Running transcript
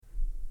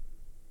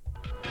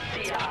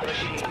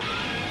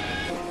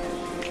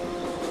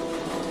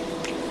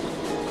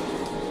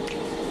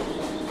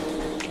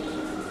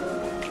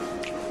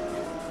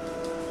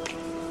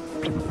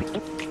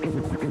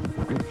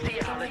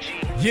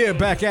Yeah,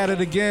 back at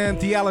it again.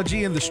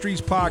 Theology in the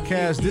Streets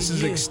podcast. This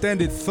is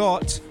Extended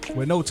Thought,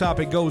 where no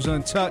topic goes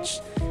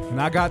untouched.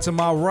 And I got to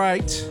my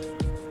right.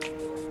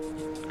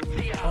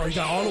 Oh, you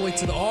got all the way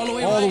to the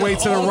right. All the way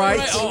to the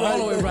right. All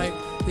the way right.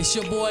 It's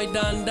your boy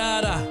Don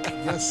Dada.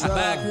 Yes, sir.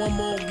 Back one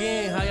more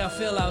again. How y'all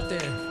feel out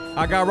there?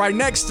 I got right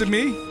next to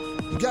me.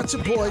 You got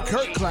your boy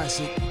Kurt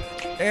Classic.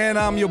 And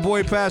I'm your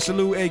boy Pastor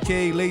Lou,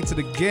 a.k.a. Late to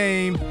the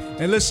Game.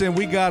 And listen,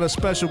 we got a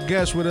special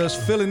guest with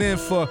us filling in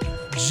for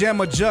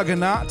Gemma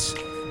Juggernaut.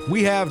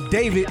 We have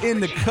David in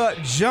the Cut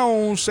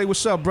Jones. Say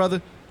what's up,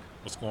 brother.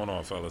 What's going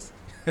on, fellas?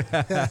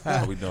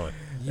 How we doing?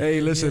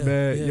 Hey, listen,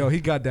 man. Yo, he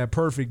got that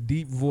perfect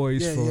deep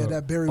voice for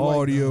that Barry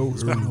audio. White.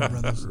 What's going on,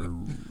 brothers?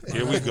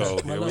 Here we go.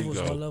 My Here we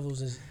levels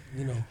go. is,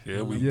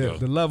 Here we Yeah, go.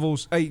 the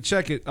levels. Hey,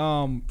 check it.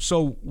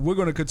 So we're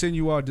gonna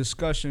continue our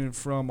discussion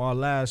from our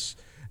last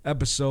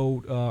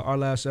episode. Our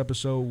last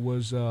episode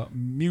was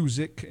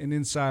music and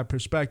inside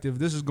perspective.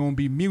 This is gonna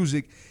be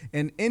music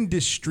and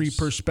industry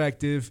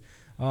perspective.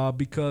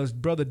 Because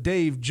brother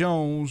Dave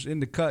Jones,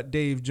 in the Cut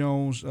Dave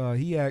Jones,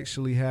 he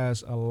actually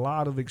has a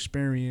lot of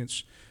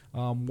experience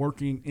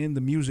working in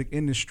the music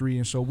industry.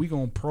 And so we're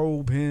going to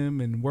probe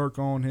him and work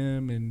on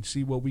him and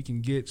see what we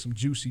can get, some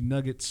juicy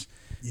nuggets,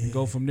 and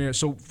go from there.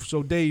 So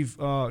Dave,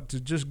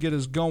 to just get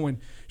us going,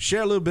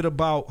 share a little bit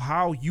about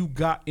how you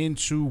got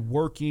into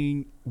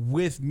working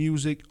with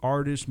music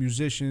artists,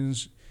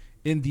 musicians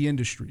in the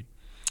industry.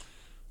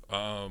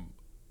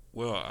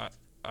 Well,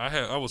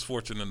 I was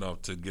fortunate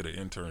enough to get an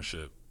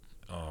internship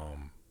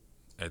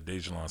at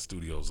Dejalon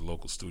Studios, a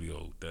local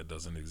studio that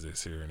doesn't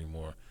exist here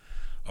anymore.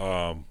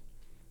 I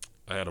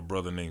had a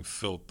brother named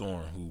Phil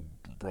Thorne who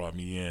brought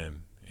me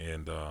in,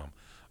 and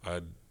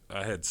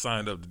I had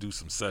signed up to do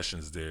some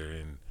sessions there,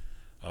 and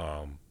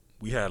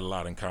we had a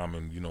lot in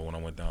common, when I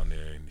went down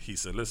there. And he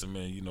said, listen,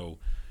 man, you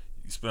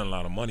spend a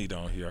lot of money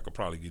down here, I could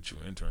probably get you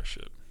an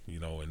internship,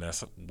 and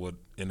that's what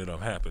ended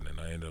up happening.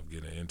 I ended up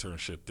getting an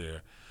internship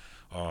there.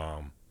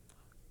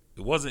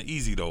 It wasn't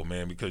easy though,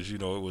 man, because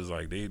it was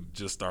like they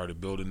just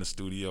started building the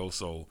studio.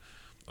 So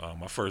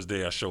my first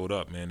day I showed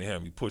up, man, they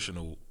had me pushing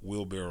a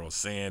wheelbarrow of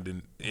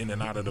sand in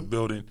and out of the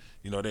building.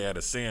 They had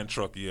a sand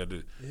truck. You had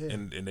to,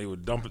 and they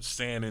would dump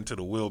sand into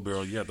the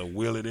wheelbarrow. You had to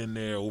wheel it in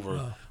there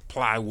over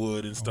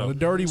plywood and stuff. All the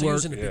dirty So work.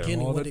 using the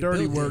beginning all when the they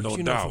dirty built work. it, No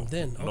doubt. from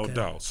then. No Okay.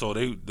 doubt. So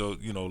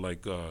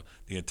the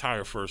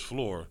entire first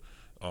floor,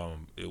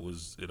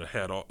 it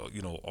had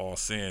all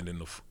sand in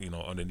the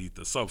underneath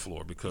the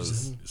subfloor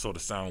because so the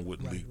sound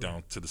wouldn't leak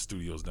down to the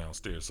studios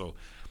downstairs. So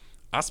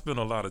I spent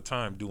a lot of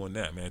time doing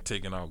that, man,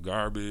 taking out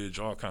garbage,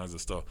 all kinds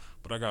of stuff.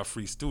 But I got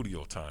free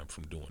studio time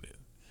from doing it.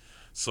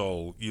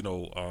 So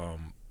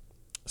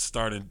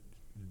started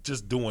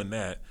just doing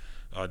that.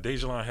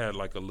 Dejalon had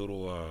like a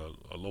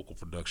local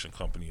production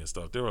company and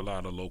stuff. There were a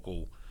lot of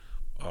local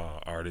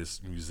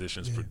artists,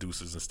 musicians,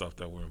 producers and stuff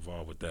that were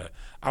involved with that.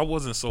 I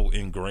wasn't so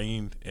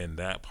ingrained in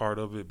that part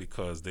of it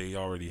because they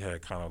already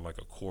had kind of like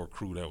a core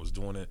crew that was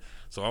doing it.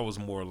 So I was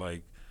more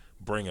like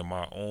bringing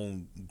my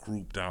own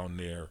group down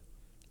there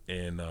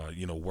and,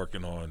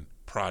 working on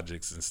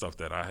projects and stuff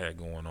that I had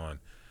going on.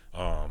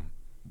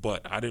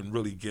 But I didn't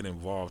really get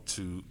involved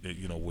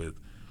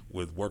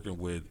with working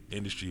with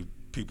industry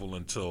people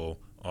until,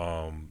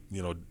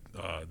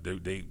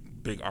 they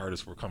big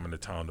artists were coming to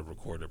town to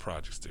record their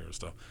projects there and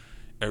stuff.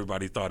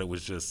 Everybody thought it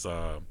was just,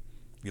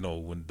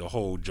 when the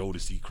whole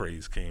Jodeci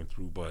craze came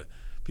through, but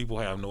people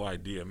have no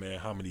idea, man,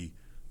 how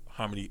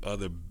many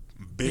other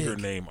bigger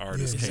name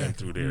artists came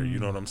through there. You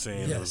know what I'm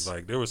saying? Yes. It was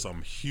like there were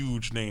some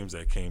huge names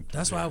that came through.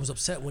 That's there. why I was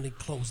upset when it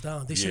closed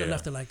down. They should have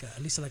left it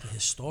at least like a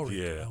historic,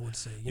 I would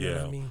say. You know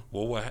what I mean?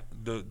 Well,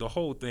 the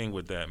whole thing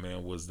with that,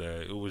 man, was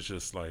that it was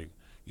just like,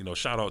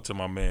 shout out to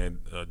my man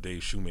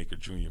Dave Shoemaker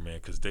Jr., man,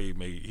 because Dave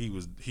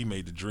he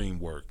made the dream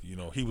work.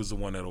 He was the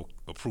one that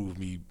approved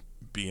me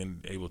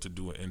being able to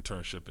do an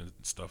internship and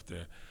stuff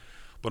there.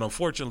 But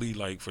unfortunately,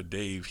 like for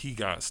Dave, he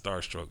got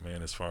starstruck,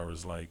 man, as far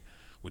as like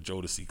with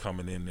Jodeci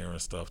coming in there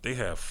and stuff. They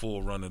had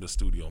full run of the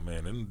studio,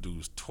 man, and the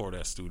dudes tore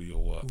that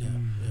studio up.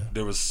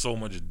 There was so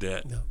much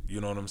debt.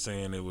 You know what I'm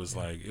saying? It was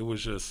like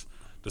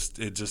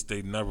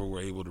they never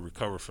were able to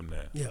recover from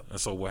that. And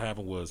so what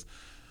happened was,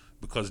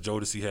 because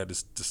Jodeci had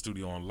the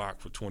studio on lock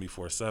for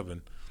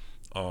 24/7,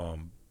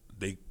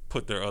 they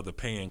put their other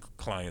paying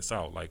clients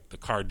out, like the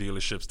car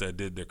dealerships that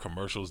did their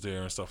commercials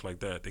there and stuff like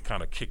that. They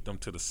kind of kicked them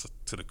to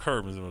the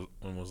curb and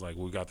was like,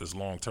 well, we got this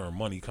long-term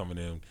money coming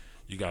in.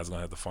 You guys are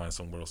gonna have to find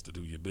somewhere else to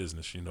do your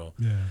business,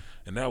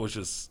 And that was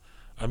just,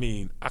 I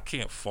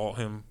can't fault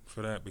him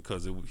for that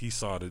because he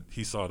saw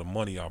the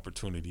money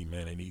opportunity,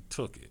 man, and he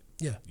took it.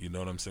 You know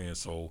what I'm saying?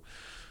 So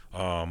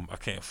I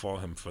can't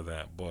fault him for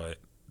that, but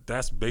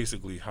that's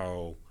basically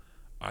how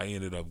I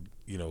ended up,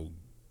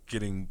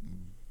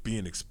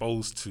 being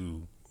exposed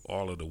to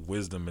all of the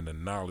wisdom and the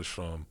knowledge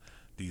from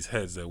these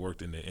heads that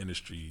worked in the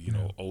industry,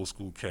 old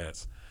school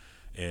cats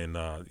and,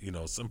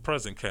 some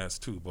present cats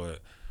too. But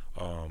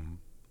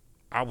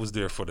I was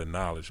there for the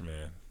knowledge,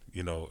 man.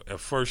 At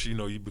first,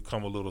 you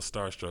become a little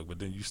starstruck, but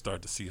then you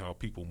start to see how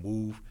people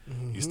move.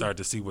 You start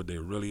to see what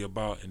they're really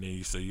about. And then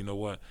you say, you know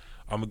what?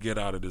 I'm gonna get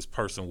out of this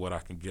person what I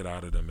can get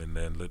out of them, and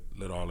then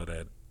let all of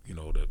that, you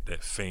know,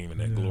 that fame and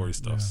that glory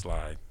stuff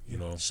slide. You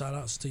know. Shout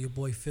outs to your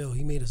boy Phil.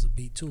 He made us a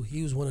beat too.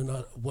 He was one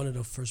of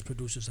the first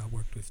producers I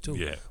worked with too.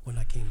 Yeah. When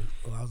I came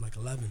in, I was like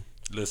 11.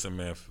 Listen,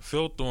 man,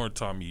 Phil Thorne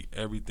taught me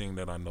everything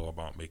that I know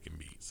about making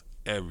beats.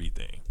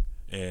 Everything.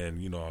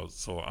 And, you know,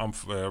 so I'm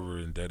forever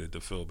indebted to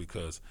Phil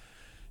because,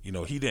 you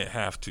know, he didn't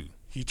have to.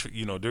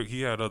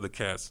 He had other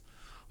cats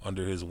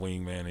under his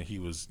wing, man, and he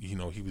was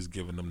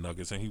giving them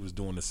nuggets, and he was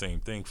doing the same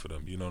thing for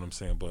them. You know what I'm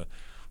saying? But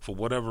for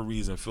whatever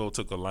reason, Phil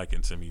took a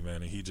liking to me,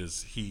 man, and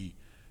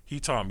he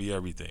taught me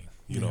everything.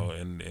 You know,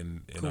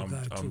 and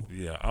cool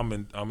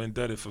I'm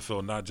indebted for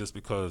Phil not just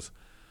because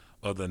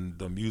of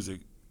the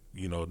music,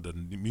 you know, the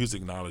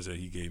music knowledge that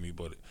he gave me,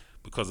 but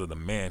because of the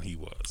man he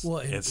was,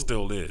 and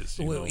still is.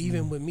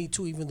 Even with me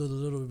too, even though the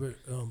little bit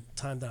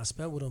time that I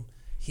spent with him,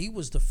 he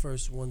was the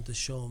first one to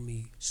show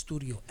me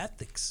studio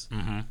ethics,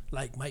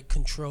 like mic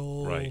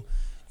control. Right.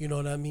 You know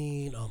what I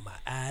mean? My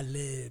ad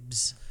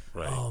libs,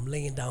 right.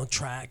 Laying down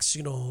tracks.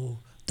 You know,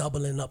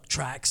 doubling up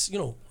tracks. You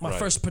know, my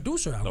first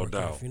producer I worked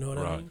with. You know what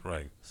I mean?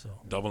 Right. So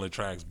doubling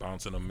tracks,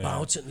 bouncing them, man.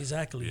 Bouncing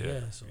exactly.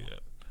 Yeah.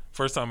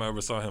 First time I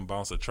ever saw him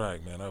bounce a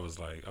track, man, I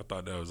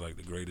thought that was like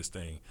the greatest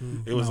thing.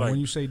 It was when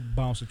you say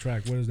bounce a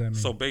track, what does that mean?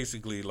 So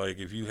basically, like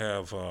if you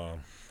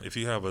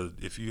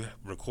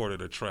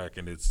recorded a track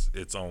and it's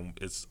on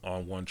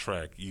one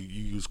track, you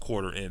use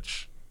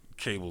 1/4-inch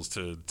cables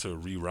to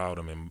reroute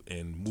them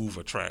and move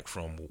a track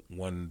from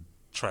one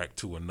track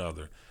to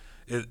another.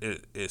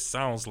 It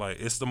sounds like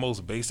it's the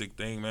most basic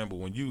thing, man. But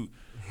when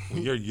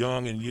you're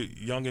young and you're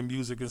young in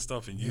music and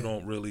stuff, and you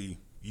don't really.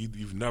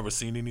 You've never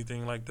seen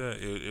anything like that.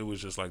 It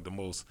was just like the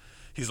most.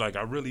 He's like,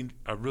 I really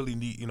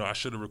need. You know, I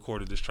should have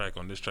recorded this track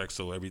on this track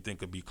so everything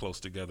could be close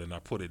together, and I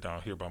put it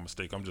down here by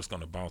mistake. I'm just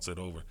gonna bounce it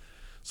over.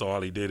 So all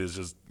he did is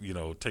just, you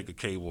know, take a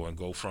cable and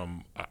go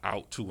from an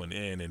out to an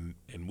in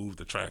and move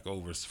the track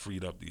over,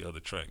 freed up the other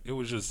track. It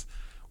was just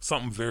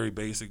something very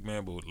basic,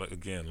 man. But like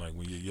again, like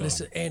when you're young.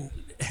 Listen, and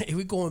if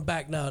we're going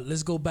back now,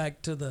 let's go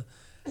back to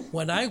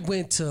when I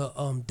went to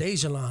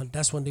Dejalon.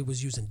 That's when they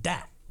was using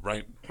DAT.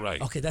 Right.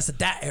 Okay, that's the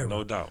DAT era.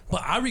 No doubt.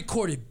 But I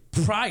recorded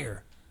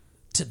prior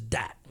to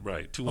DAT.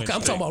 Right, 2-inch. Okay, I'm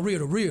talking about reel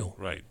to reel.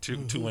 Right,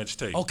 2-inch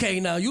tape. Okay,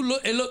 now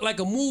it looked like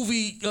a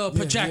movie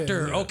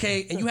projector. Yeah.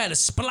 Okay, and you had a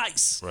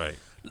splice. Right.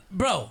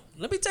 Bro,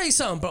 let me tell you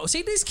something, bro.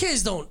 See, these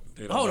kids don't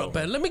hold up,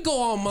 man. Let me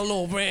go on my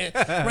little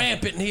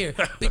rampant here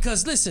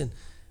because listen.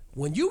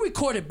 When you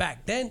recorded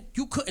back then,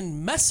 you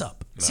couldn't mess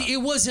up. Nah. See,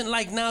 it wasn't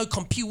like now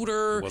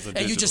computer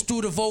and you just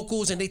do the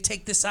vocals and they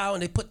take this out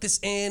and they put this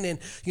in and,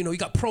 you know, you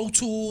got Pro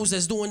Tools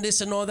that's doing this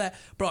and all that.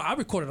 Bro, I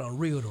recorded on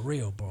reel to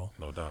reel, bro.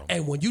 No doubt.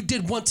 And when you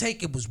did one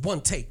take, it was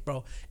one take,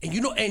 bro. And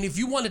you know, and if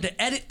you wanted to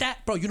edit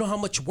that, bro, you know how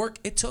much work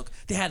it took?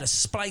 They had to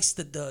splice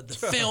the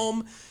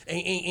film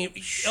and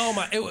oh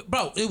my,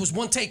 it was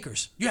one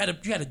takers. You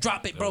had to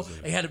drop it, bro.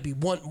 It had to be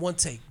one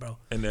take, bro.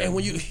 And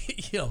when you,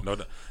 no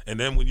doubt. And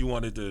then when you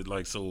wanted to,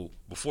 like, so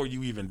before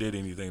you even did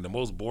anything, the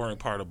most boring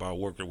part about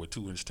working with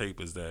 2-inch tape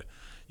is that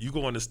you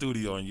go in the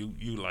studio and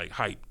you like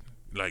hype.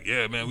 Like,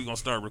 yeah, man, we're going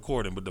to start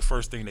recording. But the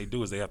first thing they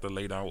do is they have to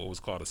lay down what was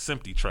called a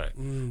SMPTE track.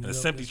 And a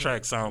SMPTE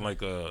track sound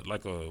like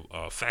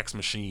a fax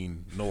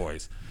machine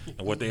noise.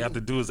 And what they have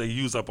to do is they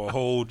use up a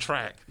whole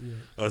track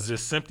of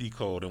just SMPTE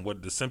code. And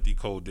what the SMPTE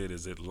code did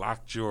is it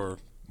locked your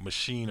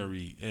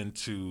machinery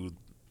into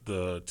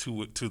to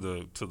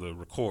the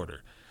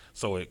recorder.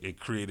 So it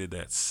created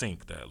that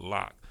sync, that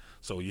lock.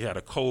 So you had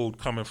a code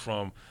coming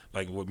from,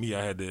 like with me,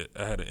 I had an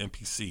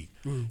MPC,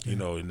 you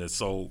know, and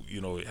so,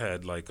 you know, it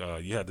had like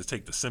you had to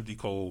take the SMPTE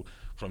code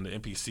from the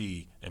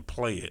MPC and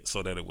play it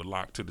so that it would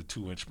lock to the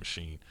 2-inch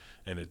machine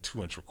and a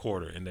 2-inch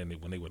recorder, and then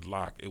when they would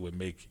lock, it would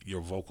make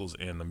your vocals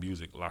and the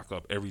music lock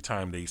up every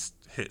time they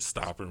hit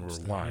stop and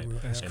rewind.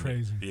 That's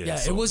crazy.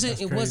 It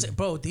wasn't,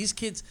 bro. These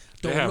kids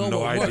don't know no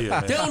what idea,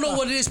 work. They don't know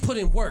what it is put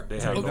in work. They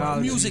have no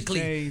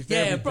musically.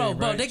 Yeah, bro,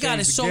 they got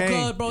it so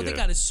good, bro. They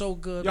got it so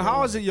good. Yo,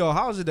 how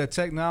is it that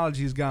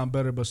technology has gotten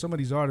better, but some of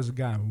these artists have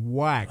gotten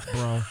whacked,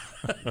 bro?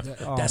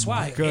 That's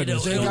why.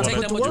 Goodness. It don't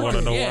take that much You want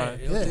to know why?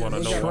 You want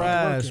to know why?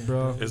 Trash,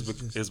 bro.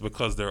 It's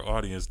because their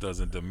audience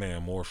doesn't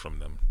demand more from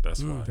them.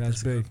 That's why.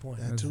 That's big.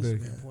 That's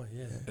big. Point,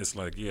 yeah. It's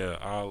like,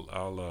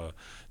 I'll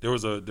there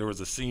was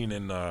a scene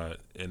in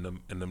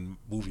the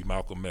movie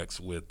Malcolm X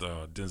with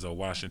Denzel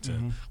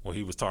Washington where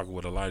he was talking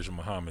with Elijah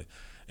Muhammad,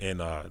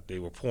 and they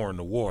were pouring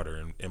the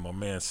water, and my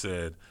man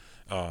said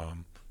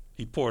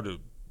he poured the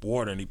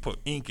water and he put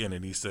ink in it,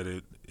 and he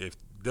said if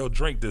they'll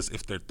drink this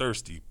if they're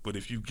thirsty, but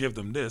if you give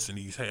them this, and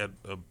he's had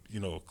a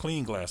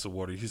clean glass of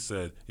water, he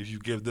said if you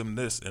give them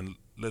this and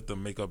let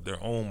them make up their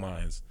own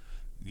minds,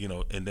 you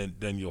know, and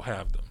then you'll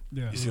have them.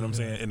 You see what I'm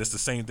saying? And it's the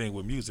same thing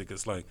with music.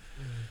 It's like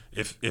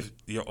if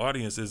your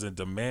audience isn't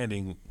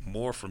demanding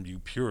more from you,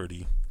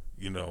 purity,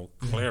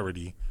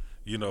 clarity,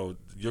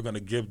 you're gonna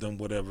give them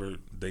whatever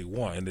they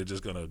want, and they're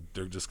just gonna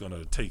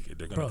take it.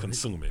 They're gonna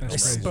consume it.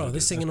 They're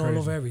singing all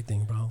over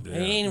everything, bro. Yeah.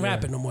 They ain't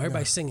rapping no more.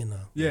 Everybody's singing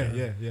now.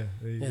 Yeah.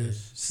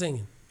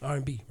 Singing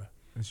R&B, bro.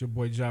 It's your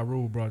boy Ja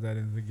Rule brought that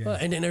into the game.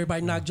 And then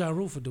everybody knocked Ja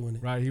Rule for doing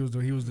it. Right, he was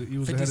ahead 50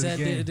 of the Cent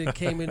game. did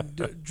came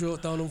and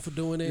drilled on him for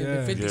doing it. Yeah.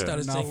 And 50 Yeah.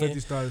 started Now singing. 50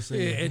 started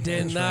singing. Yeah, and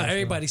then That's now right,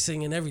 everybody's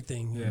singing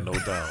everything. Yeah. No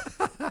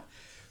doubt.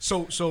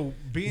 So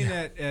being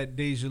at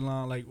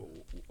Dejalon, like,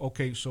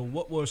 okay, so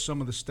what were some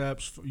of the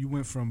steps? You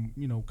went from,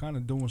 kind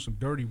of doing some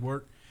dirty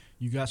work.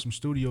 You got some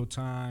studio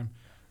time.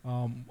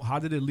 How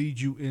did it lead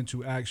you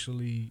into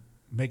actually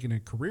making a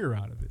career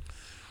out of it?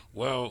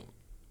 Well,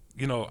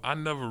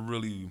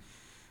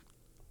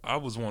 I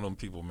was one of them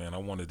people, man. I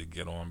wanted to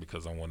get on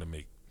because I wanted to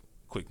make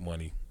quick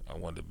money. I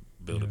wanted to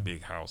build a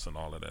big house and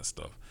all of that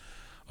stuff.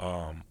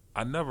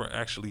 I never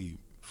actually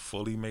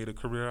fully made a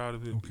career out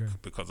of it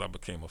because I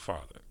became a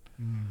father.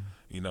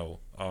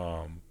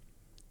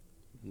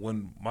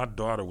 When my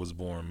daughter was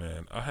born,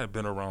 man, I had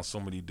been around so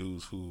many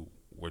dudes who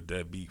were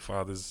deadbeat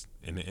fathers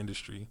in the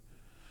industry.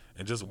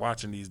 And just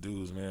watching these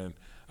dudes, man,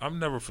 I'll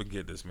never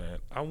forget this, man.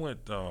 I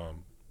went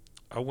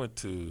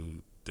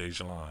to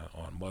Dejalon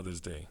on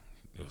Mother's Day.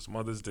 It was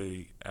Mother's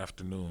Day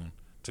afternoon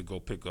to go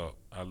pick up.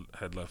 I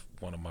had left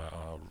one of my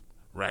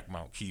rack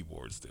mount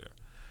keyboards there,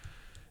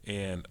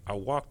 and I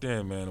walked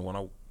in, man.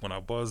 When I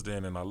buzzed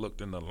in and I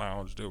looked in the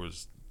lounge, there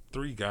was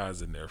 3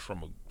 guys in there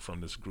from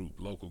this group,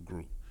 local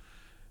group,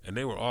 and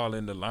they were all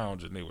in the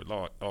lounge and they were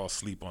all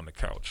asleep on the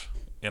couch.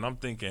 And I'm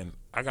thinking,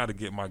 I got to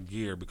get my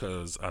gear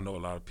because I know a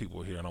lot of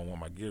people here, and I don't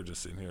want my gear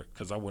just sitting here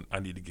because I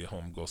need to get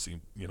home and go see,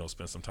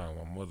 spend some time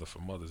with my mother for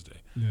Mother's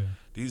Day. Yeah.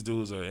 These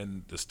dudes are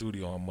in the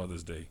studio on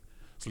Mother's Day,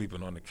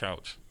 sleeping on the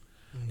couch.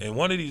 Mm-hmm. And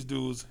one of these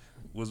dudes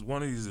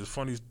the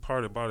funniest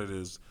part about it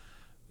is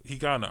he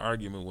got in an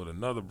argument with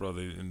another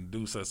brother, and the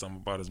dude said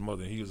something about his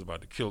mother, and he was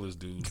about to kill this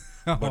dude.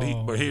 But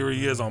here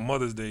he is on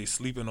Mother's Day,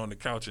 sleeping on the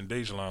couch in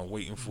Dejalon,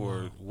 waiting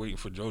for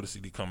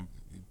Jodeci to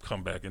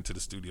come back into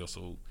the studio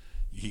so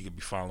he could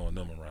be following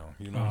them around.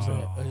 You know what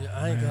I'm saying?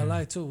 I ain't gonna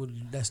lie too.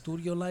 With that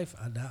studio life,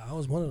 I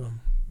was one of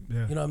them.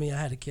 Yeah. You know what I mean?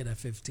 I had a kid at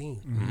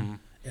 15,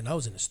 and I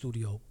was in the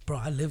studio, bro.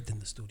 I lived in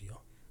the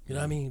studio. You know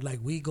what I mean? Like,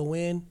 we go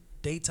in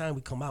daytime,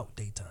 we come out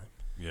daytime.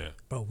 Yeah.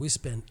 Bro, we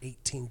spend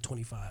 18,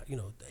 20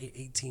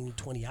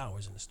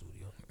 hours in the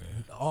studio.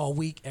 Yeah. All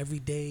week, every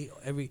day,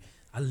 we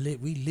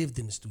lived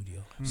in the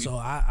studio. So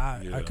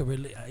I could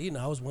relate.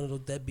 I was one of those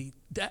deadbeat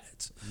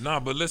dads. Nah,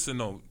 but listen,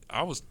 though,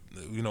 I was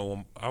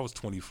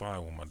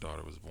 25 when my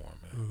daughter was born,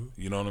 man.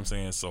 Mm-hmm. You know what I'm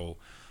saying? So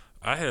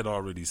I had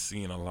already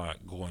seen a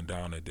lot going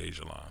down at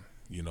Dejalon.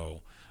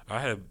 I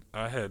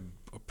had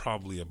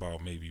probably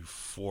about maybe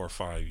 4 or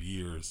 5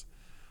 years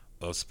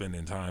of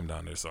spending time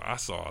down there, so I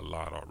saw a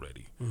lot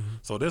already. Mm-hmm.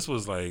 So this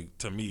was like,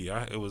 to me,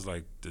 it was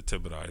like the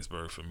tip of the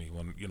iceberg for me.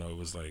 When it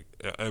was like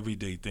an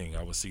everyday thing.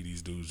 I would see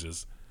these dudes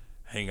just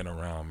hanging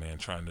around, man,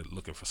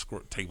 looking for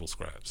table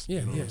scraps.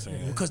 Yeah, you know what I'm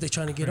saying? Because they're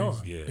trying to get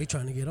on. Yeah, they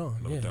trying to get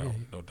on.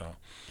 No doubt.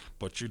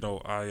 But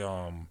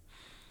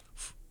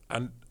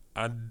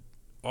I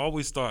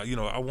always thought,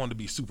 I wanted to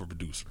be super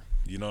producer.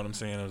 You know what I'm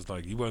saying? It was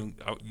like you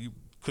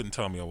couldn't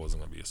tell me I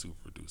wasn't gonna be a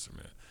super producer,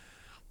 man.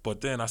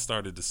 But then I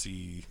started to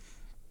see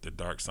the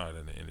dark side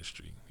of the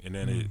industry, and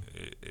then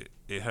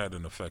it had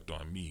an effect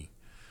on me,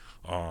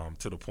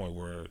 to the point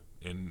where,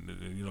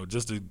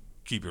 just to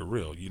keep it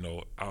real,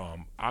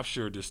 I've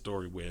shared this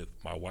story with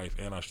my wife,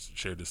 and I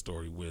shared this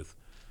story with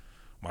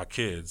my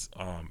kids.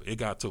 It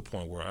got to a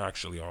point where I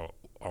actually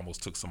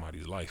almost took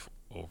somebody's life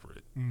over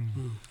it.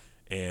 Mm-hmm.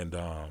 And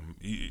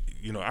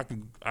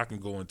I can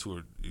go into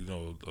it,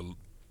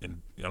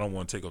 and I don't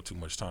want to take up too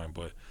much time,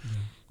 but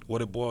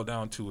what it boiled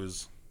down to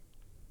is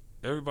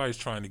everybody's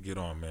trying to get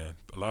on, man.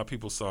 A lot of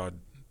people saw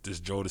this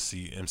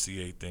Jodeci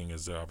MCA thing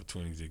as their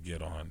opportunity to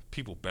get on.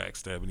 People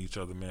backstabbing each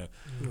other, man.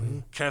 Mm-hmm.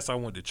 Cats I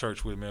went to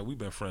church with, man, we've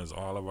been friends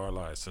all of our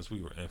lives since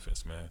we were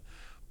infants, man.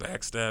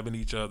 Backstabbing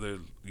each other,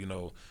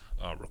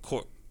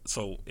 record.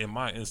 So in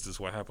my instance,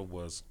 what happened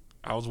was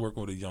I was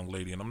working with a young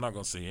lady, and I'm not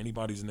gonna say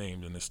anybody's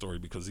name in this story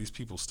because these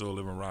people still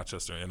live in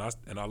Rochester, and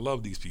I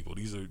love these people.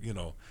 These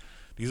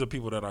are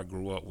people that I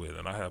grew up with,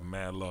 and I have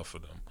mad love for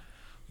them.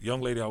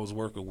 Young lady I was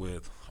working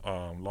with,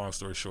 long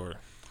story short,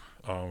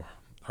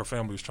 her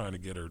family was trying to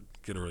get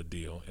her a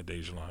deal at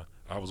Dejalon.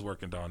 I was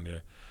working down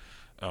there.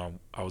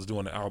 I was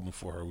doing the album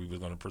for her. We were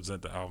going to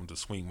present the album to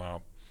Swing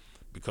Mob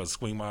because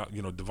Swing Mob,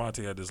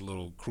 Devontae had this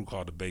little crew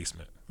called The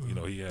Basement.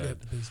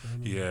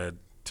 Mm-hmm. He had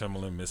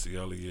Timbaland, Missy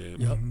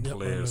Elliott,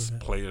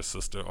 Player's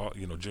sister,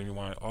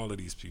 Genuine, all of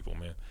these people,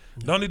 man.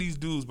 Yep. None of these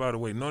dudes, by the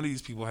way, none of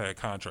these people had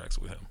contracts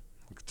with him.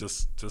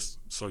 Just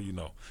so you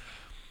know.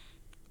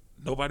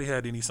 Nobody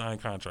had any signed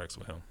contracts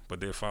with him, but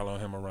they're following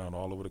him around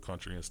all over the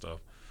country and stuff.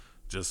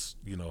 Just,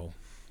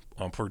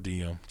 on per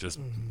diem, just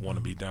want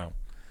to be down.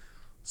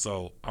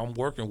 So I'm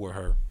working with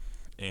her,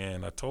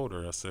 and I told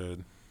her, I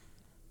said,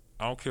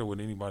 I don't care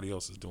what anybody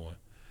else is doing.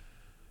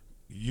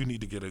 You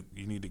need to get a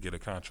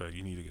contract.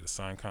 You need to get a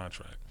signed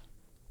contract.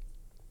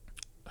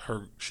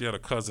 She had a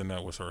cousin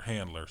that was her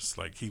handler. It's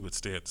like he would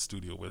stay at the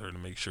studio with her to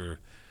make sure,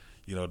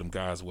 them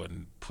guys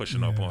wasn't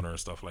pushing up on her and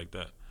stuff like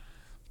that.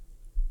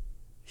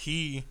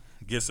 He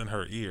gets in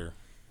her ear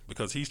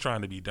because he's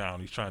trying to be down.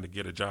 He's trying to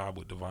get a job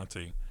with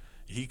Devontae.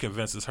 He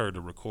convinces her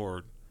to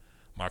record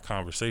my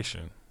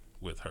conversation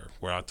with her,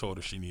 where I told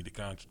her she needed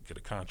to get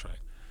a contract.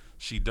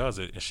 She does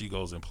it, and she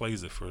goes and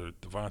plays it for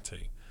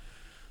Devontae.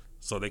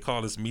 So they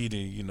call this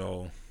meeting,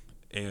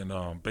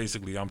 and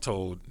basically I'm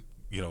told,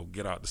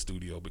 get out the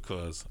studio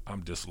because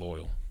I'm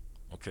disloyal.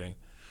 Okay,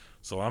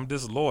 so I'm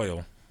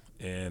disloyal,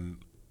 and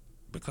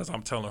because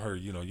I'm telling her,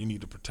 you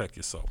need to protect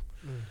yourself.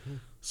 Mm-hmm.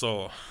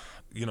 So,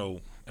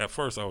 at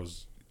first I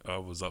was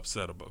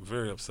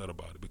very upset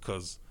about it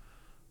because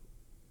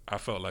I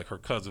felt like her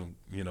cousin,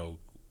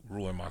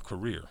 ruined my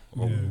career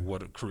or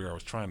what a career I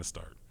was trying to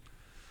start.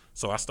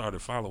 So I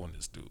started following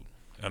this dude.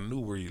 I knew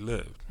where he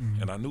lived,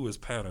 and I knew his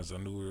patterns. I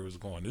knew where he was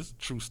going. This is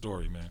a true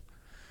story, man.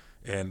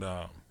 And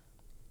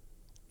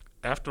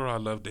after I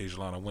left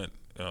Dejalan, I went.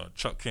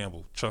 Chuck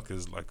Campbell. Chuck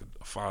is like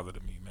a father to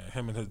me, man.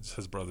 Him and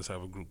his brothers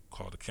have a group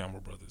called the Campbell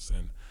Brothers,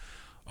 and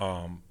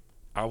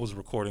I was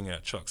recording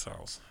at Chuck's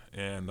house,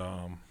 and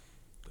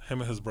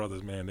him and his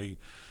brothers, man,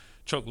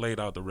 Chuck laid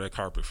out the red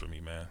carpet for me,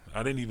 man.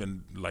 I didn't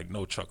even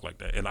know Chuck like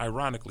that, and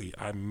ironically,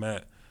 I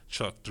met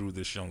Chuck through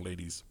this young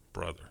lady's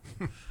brother.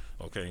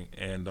 Okay,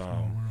 and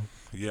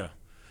yeah,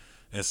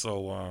 and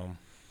so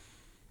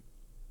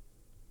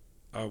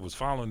I was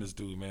following this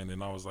dude, man,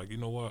 and I was like, you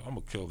know what, I'm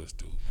gonna kill this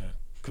dude, man,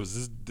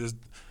 because this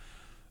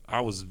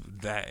I was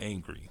that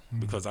angry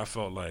because I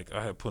felt like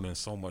I had put in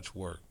so much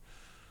work.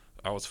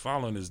 I was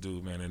following this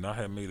dude, man, and I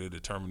had made a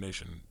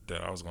determination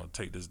that I was gonna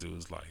take this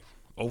dude's life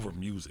over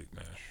music,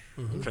 man.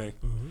 Mm-hmm. Okay,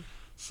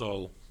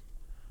 so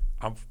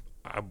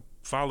I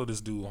followed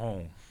this dude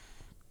home,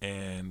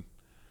 and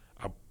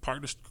I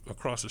parked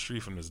across the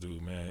street from this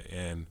dude, man,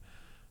 and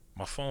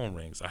my phone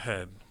rings. I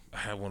had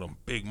one of them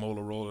big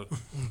Motorola,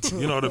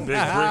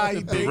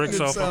 the big brick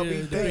cell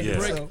phone.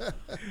 Yeah.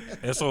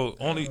 And so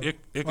only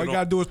it all you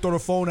gotta do is throw the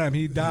phone at him.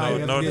 He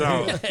died. No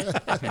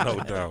doubt. No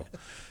doubt.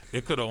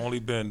 It could have only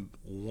been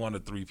 1 or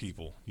 3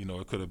 people.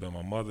 It could have been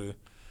my mother.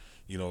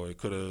 It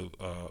could have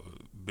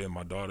been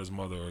my daughter's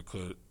mother, or it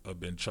could have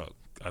been Chuck.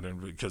 I didn't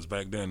because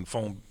back then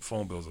phone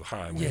bills were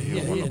high.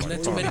 Man.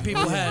 Not too many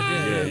people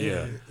had.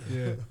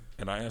 Yeah.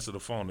 And I answered the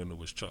phone, and it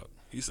was Chuck.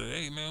 He said,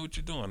 "Hey, man, what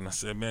you doing?" And I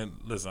said, "Man,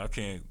 listen, I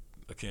can't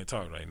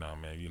talk right now,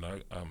 man.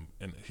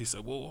 And he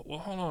said, "Well,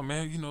 hold on,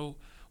 man.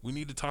 We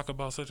need to talk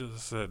about such as." I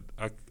said,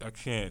 "I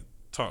can't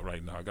talk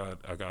right now.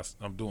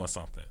 I'm doing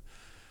something."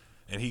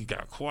 And he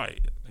got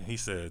quiet, and he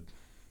said,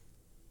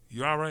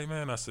 "You all right,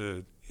 man?" I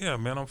said, "Yeah,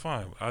 man, I'm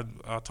fine.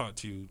 I'll talk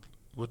to you.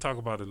 We'll talk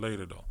about it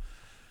later, though."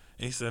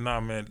 And he said, "Nah,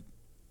 man.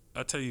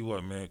 I tell you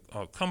what, man.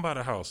 Come by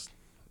the house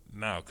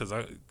now, cause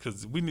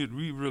we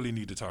really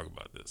need to talk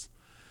about this."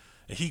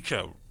 And he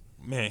kept,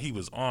 man, he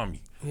was on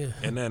me. Yeah.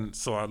 And then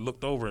so I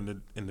looked over,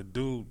 and the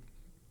dude,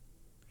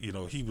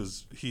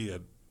 he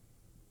had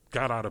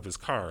got out of his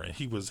car, and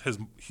he was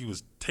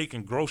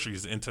taking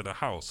groceries into the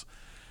house,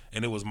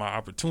 and it was my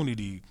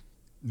opportunity.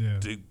 Yeah.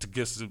 To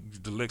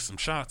lick some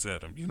shots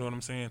at him, you know what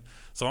I'm saying?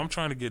 So I'm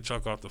trying to get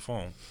Chuck off the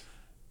phone,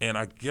 and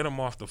I get him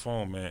off the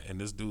phone, man, and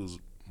this dude's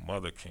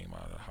mother came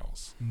out of the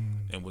house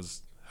and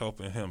was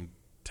helping him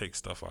take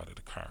stuff out of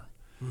the car.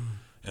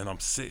 And I'm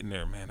sitting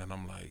there, man, and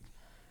I'm like,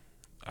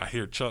 I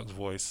hear Chuck's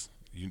voice,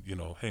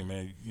 hey,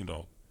 man,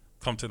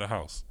 come to the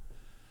house.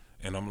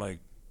 And I'm like,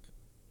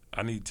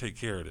 I need to take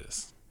care of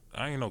this.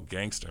 I ain't no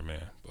gangster,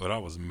 man, but I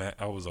was mad.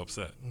 I was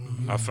upset.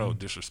 I felt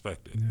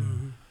disrespected,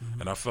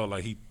 and I felt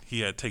like he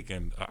had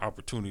taken an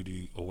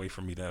opportunity away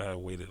from me that I had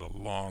waited a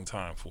long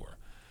time for.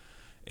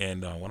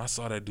 And when I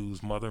saw that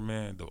dude's mother,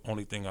 man, the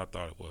only thing I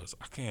thought was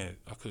I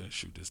couldn't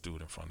shoot this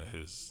dude in front of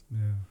his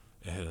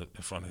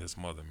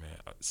mother, man.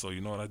 So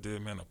you know what I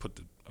did, man? I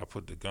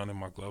put the gun in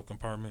my glove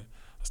compartment.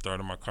 I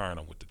started my car, and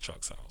I went to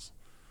Chuck's house.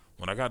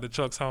 When I got to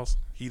Chuck's house,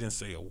 he didn't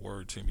say a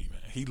word to me,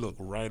 man. He looked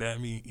right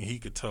at me, and he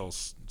could tell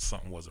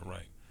something wasn't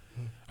right.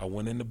 I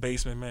went in the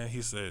basement, man.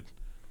 He said,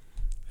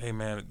 "Hey,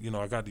 man,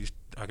 I got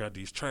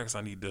these tracks.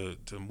 I need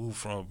to move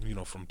from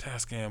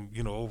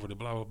Tascam, over to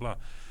blah blah blah,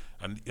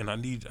 and I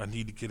need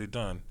to get it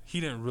done." He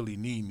didn't really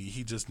need me.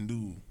 He just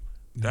knew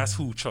that's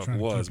who Chuck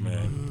was,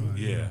 man.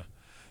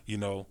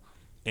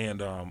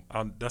 And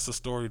that's a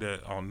story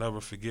that I'll never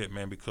forget,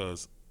 man,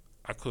 because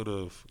I could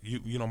have.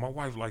 My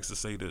wife likes to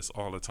say this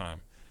all the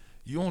time.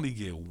 You only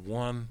get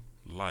one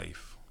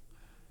life,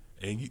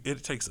 and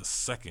it takes a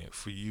second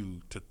for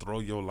you to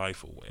throw your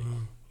life away.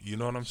 You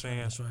know what I'm saying?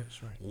 That's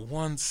right.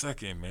 1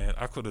 second, man.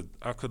 I could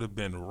have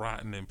been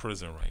rotting in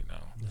prison right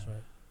now. That's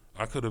right.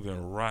 I could have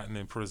been rotting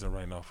in prison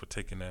right now for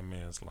taking that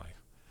man's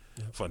life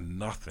for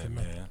nothing,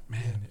 man.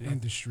 Man, the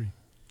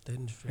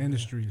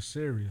industry is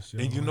serious.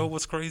 And you know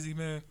what's crazy,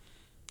 man?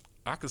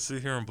 I could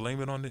sit here and blame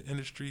it on the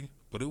industry,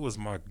 but it was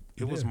my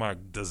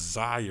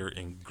desire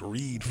and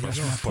greed for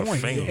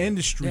fame. The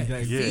industry,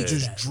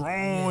 just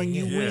drawing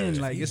you in,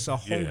 like it's a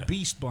whole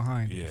beast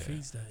behind it.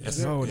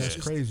 That's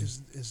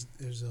crazy.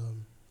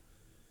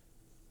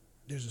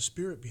 There's a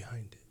spirit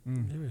behind it.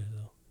 There is,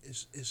 though.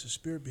 It's a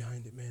spirit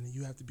behind it, man, and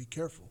you have to be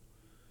careful.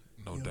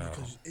 No doubt.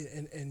 Because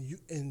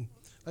and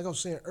like I was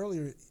saying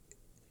earlier,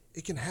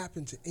 it can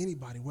happen to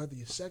anybody, whether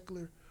you're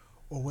secular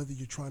or whether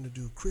you're trying to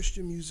do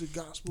Christian music,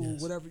 gospel,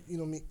 whatever,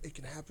 it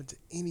can happen to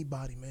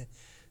anybody, man.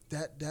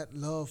 that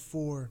love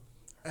for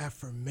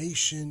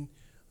affirmation,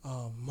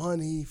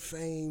 money,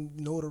 fame,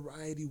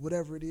 notoriety,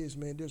 whatever it is,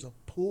 man, there's a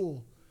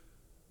pull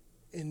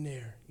in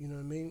there. You know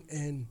what I mean?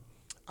 And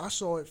I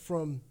saw it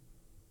from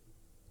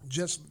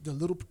just the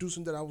little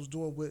producing that I was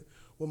doing with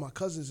my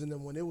cousins and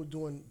them when they were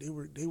doing,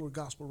 they were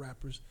gospel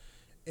rappers,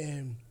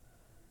 and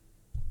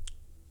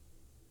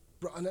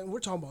bro, and we're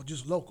talking about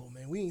just local,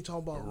 man. We ain't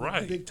talking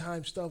about big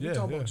time stuff. We're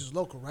talking about just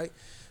local, right?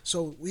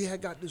 So we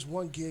had got this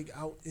one gig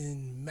out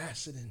in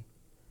Macedon.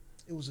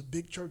 It was a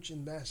big church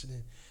in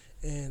Macedon,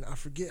 and I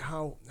forget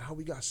how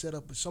we got set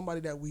up, but somebody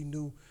that we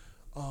knew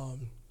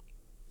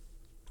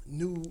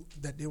knew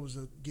that there was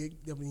a gig.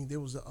 I mean,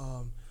 there was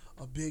a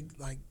big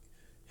like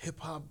hip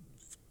hop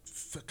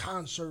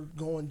concert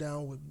going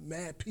down with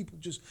mad people,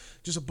 just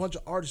a bunch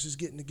of artists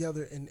getting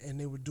together, and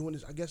they were doing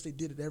this. I guess they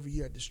did it every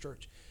year at this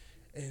church.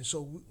 And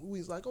so we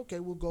was like, okay,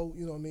 we'll go.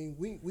 You know what I mean?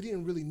 We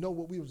didn't really know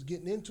what we was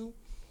getting into,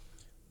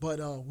 but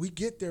we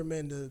get there,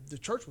 man. The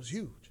church was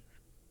huge.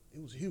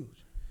 It was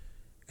huge,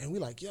 and we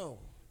like, yo,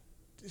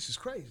 this is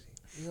crazy.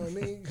 You know what I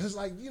mean? Because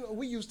like, you know,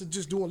 we used to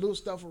just doing little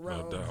stuff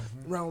around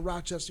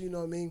Rochester. You know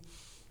what I mean?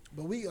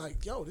 But we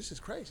like, yo, this is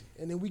crazy.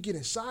 And then we get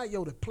inside,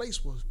 yo, the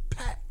place was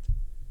packed,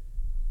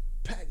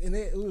 and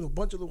it was a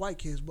bunch of the white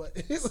kids, but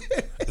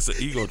it's an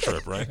ego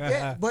trip, right?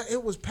 Yeah, but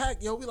it was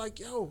packed, yo. We like,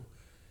 yo.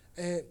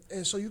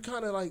 And so you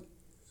kind of like,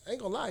 I ain't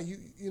gonna lie,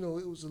 you know,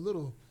 it was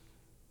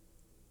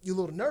you're a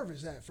little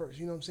nervous at first,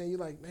 you know what I'm saying? You're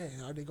like, man,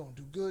 are they gonna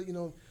do good, you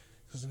know?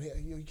 Because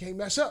you can't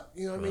mess up,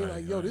 you know what I mean?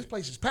 Like, yo, this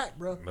place is packed,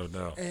 bro. No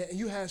doubt. And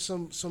you had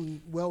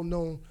some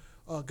well-known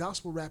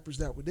gospel rappers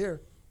that were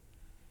there.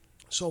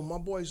 So my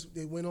boys,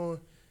 they went on,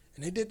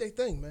 and they did their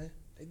thing, man.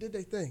 They did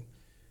their thing.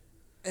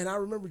 And I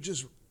remember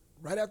just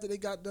right after they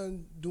got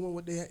done doing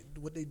what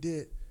they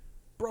did,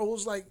 bro, it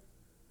was like,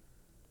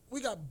 we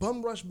got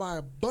bum rushed by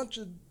a bunch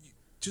of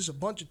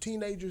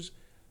teenagers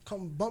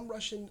come bum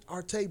rushing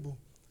our table,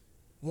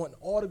 wanting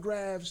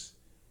autographs,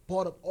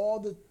 bought up all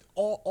the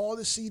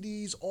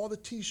CDs, all the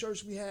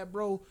T-shirts we had,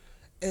 bro,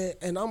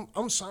 and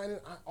I'm signing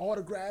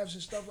autographs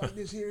and stuff like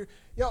this here,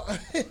 yo.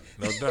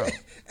 No doubt.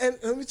 And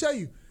let me tell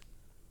you,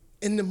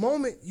 in the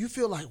moment you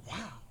feel like,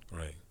 wow,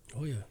 right?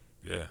 Oh yeah,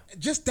 yeah.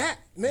 Just that,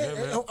 man.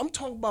 Yeah, man. I'm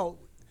talking about.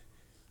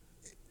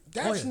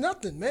 That's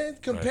nothing, man,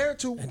 compared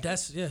to. And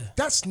that's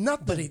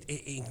nothing. But it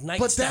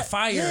ignites that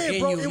fire in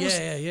you.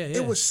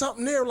 It was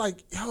something there,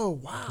 like, yo,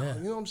 wow.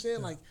 You know what I'm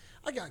saying? Like,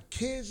 I got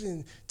kids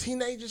and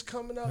teenagers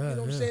coming up. You know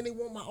what I'm saying? They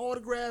want my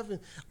autograph, and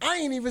I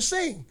ain't even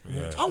sing.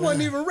 I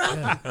wasn't even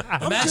rapping.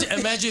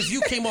 Imagine if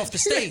you came off the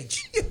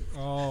stage.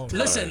 Oh,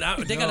 listen,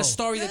 they got a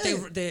story that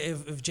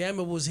if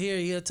Jammer was here,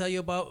 he'll tell you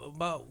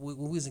about when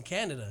we was in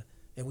Canada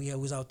and we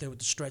was out there with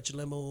the stretch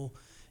limo.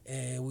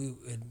 And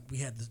we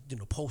had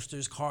the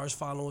posters, cars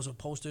following us with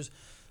posters.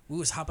 We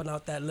was hopping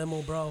out that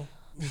limo, bro.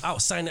 I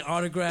was signing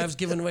autographs,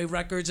 giving away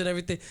records and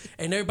everything.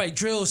 And everybody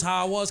drills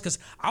how I was, because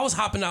I was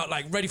hopping out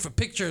like ready for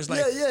pictures,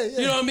 like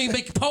you know what I mean,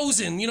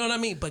 posing, you know what I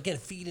mean. But again,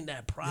 feeding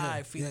that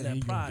pride,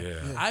 pride.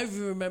 Yeah. I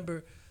even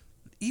remember,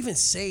 even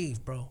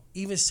Save, bro.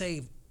 Even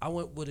Save, I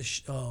went with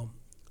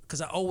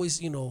because I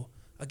always, you know.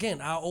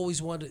 Again, I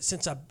always wanted,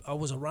 since I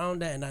was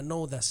around that, and I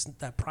know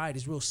that pride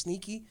is real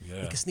sneaky. Yeah.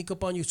 It can sneak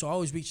up on you. So I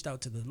always reached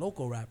out to the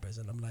local rappers,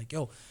 and I'm like,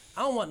 yo,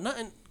 I don't want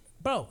nothing,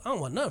 bro. I don't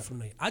want nothing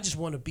from you. I just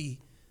want to be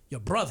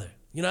your brother.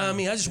 You know what I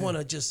mean? I just want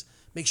to just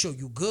make sure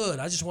you good.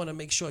 I just want to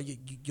make sure you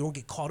don't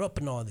get caught up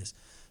in all this.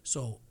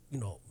 So, you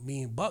know,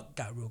 me and Buck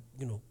got real,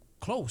 you know,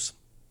 close.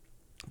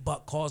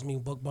 Buck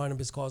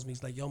Barnabas calls me.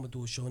 He's like, yo, I'm going to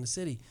do a show in the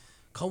city.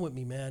 Come with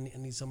me, man. I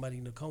need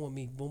somebody to come with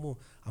me. Boom, boom.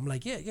 I'm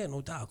like, yeah,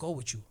 no doubt. I'll go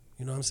with you.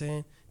 You know what I'm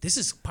saying? This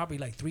is probably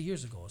like 3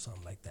 years ago or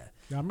something like that.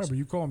 Yeah, I remember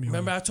you called me.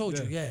 Remember I told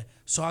you, yeah.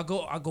 So I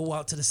go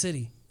out to the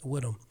city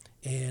with him,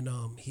 and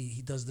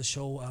he does the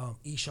show.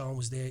 Eshawn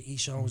was there.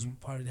 Eshawn was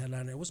part of the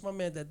headliner. What's my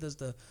man that does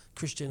the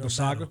Christian? The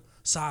Saga?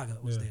 Saga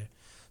was there.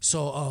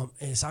 So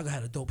and Saga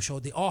had a dope show.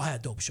 They all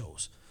had dope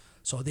shows.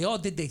 So they all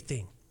did their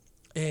thing,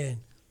 and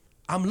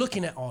I'm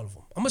looking at all of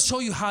them. I'm gonna show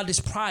you how this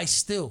pride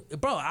still,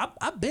 bro.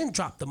 I've been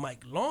dropped the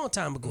mic long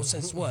time ago.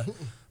 Since what?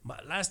 My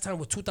last time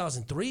was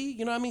 2003,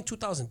 you know what I mean?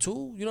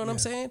 2002, you know what I'm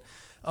saying?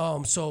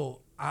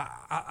 So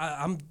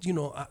I'm, you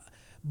know,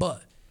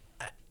 but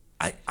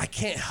I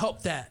can't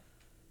help that.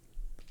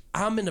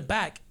 I'm in the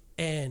back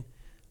and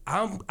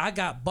I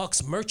got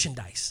Buck's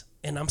merchandise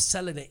and I'm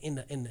selling it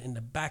in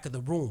the back of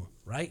the room,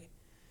 right?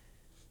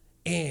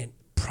 And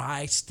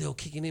pride still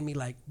kicking in me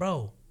like,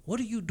 bro, what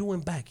are you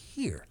doing back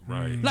here?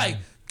 Right. Like,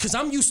 because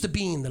I'm used to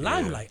being in the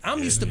limelight. I'm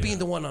used to being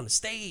the one on the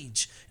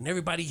stage and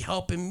everybody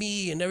helping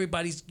me and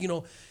everybody's, you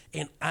know,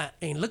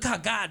 and look how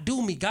God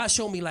do me. God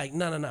showed me like,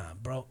 nah,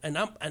 bro. And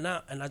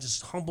I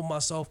just humble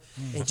myself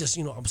and just,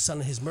 you know, I'm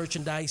selling his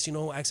merchandise, you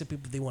know, asking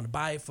people if they want to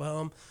buy it for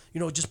him, you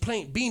know, just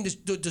being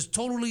just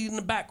totally in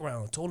the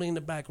background.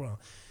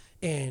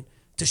 And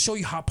to show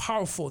you how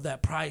powerful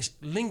that pride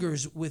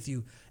lingers with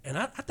you. And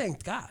I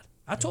thank God.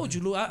 I told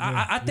you, Lou,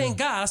 I thank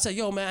God. I said,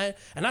 yo, man,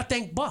 and I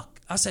thank Buck.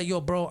 I said,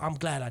 yo, bro, I'm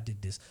glad I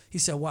did this. He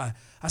said, why?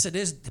 I said,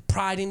 there's the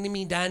pride in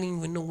me that I didn't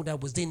even know that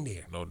was in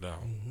there. No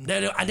doubt.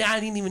 That I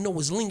didn't even know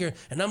was lingering.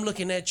 And I'm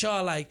looking at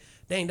y'all like,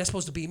 dang, that's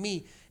supposed to be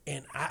me.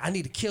 And I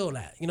need to kill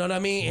that. You know what I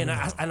mean? And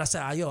I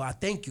said, yo, I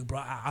thank you, bro.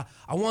 I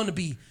want to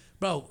be,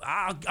 bro,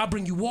 I'll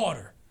bring you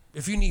water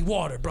if you need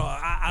water, bro.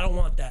 I don't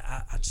want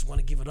that. I just want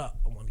to give it up.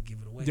 I want to give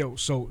it away. Yo,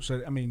 so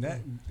I mean, that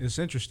it's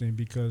interesting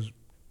because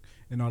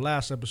in our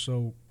last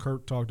episode,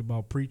 Kurt talked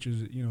about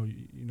preachers. You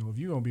know, if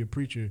you're gonna be a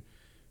preacher,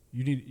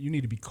 you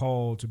need to be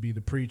called to be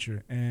the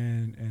preacher.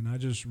 And I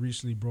just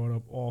recently brought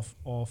up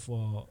off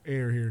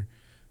air here,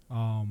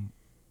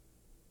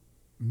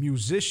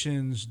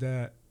 musicians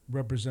that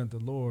represent the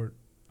Lord,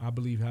 I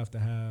believe, have to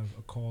have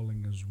a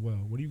calling as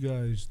well. What do you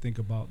guys think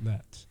about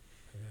that?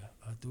 Yeah,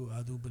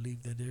 I do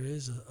believe that there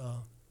is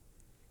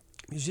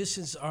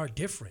musicians are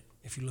different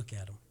if you look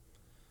at them.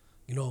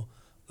 You know,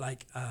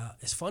 like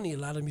it's funny. A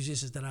lot of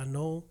musicians that I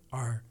know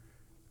are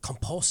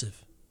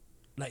compulsive.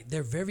 Like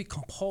they're very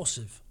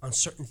compulsive on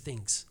certain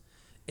things,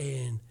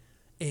 and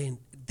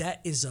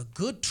that is a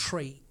good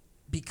trait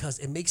because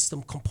it makes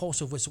them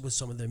compulsive with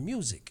some of their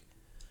music.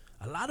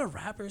 A lot of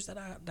rappers that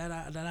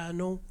I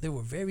know,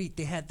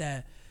 they had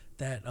that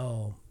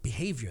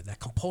behavior, that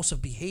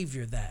compulsive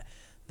behavior that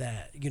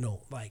you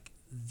know, like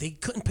they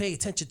couldn't pay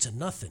attention to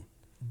nothing.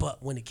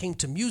 But when it came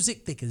to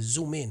music, they could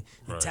zoom in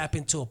and tap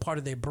into a part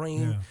of their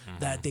brain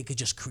that they could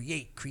just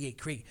create.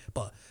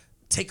 But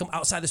take them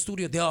outside the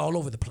studio, they're all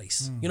over the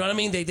place. You know what I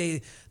mean?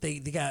 They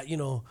got, you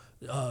know,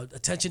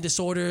 attention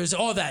disorders,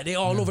 all that. They're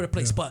all over the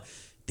place. But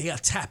they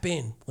got to tap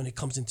in when it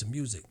comes into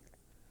music.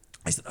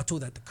 I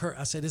told that to Kurt.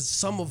 I said, there's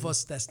some of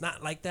us that's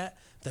not like that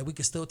we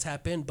can still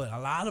tap in. But a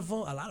lot of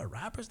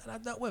rappers that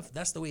I've dealt with,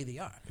 that's the way they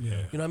are. Yeah. You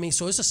know what I mean?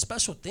 So it's a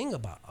special thing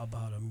about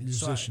a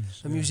musician.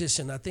 A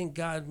musician. I think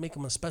God make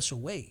them a special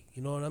way.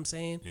 You know what I'm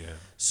saying? Yeah.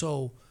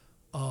 So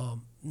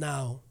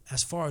now,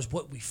 as far as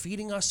what we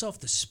feeding ourselves,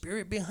 the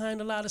spirit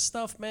behind a lot of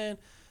stuff, man,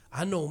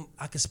 I know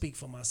I can speak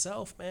for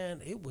myself, man.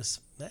 It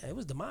was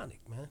demonic,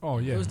 man. Oh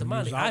yeah, it was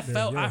demonic.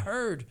 I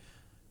heard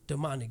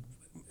demonic.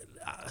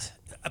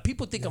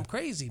 People think I'm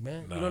crazy,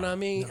 man. You know what I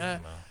mean?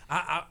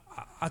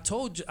 I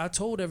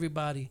told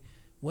everybody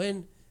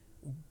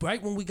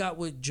right when we got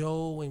with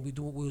Joe and we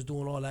was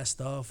doing all that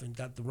stuff and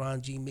got the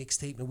Ron G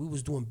mixtape and we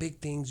was doing big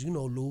things, you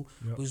know, Lou.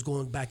 Yep. We was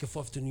going back and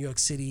forth to New York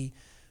City,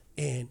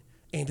 and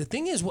the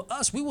thing is with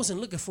us, we wasn't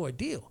looking for a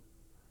deal.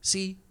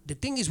 See, the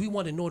thing is we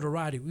wanted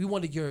notoriety. We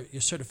wanted your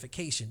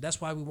certification.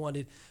 That's why we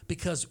wanted,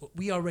 because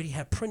we already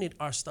had printed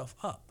our stuff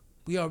up.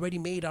 We already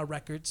made our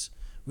records.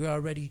 We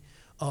already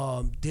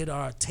did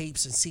our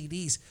tapes and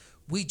CDs.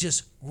 We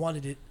just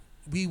wanted it.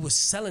 We was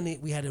selling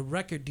it. We had a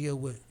record deal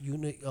with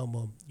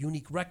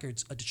Unique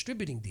Records, a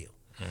distributing deal.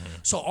 Mm-hmm.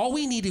 So all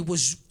we needed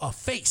was a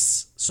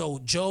face. So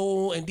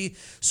Joe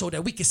so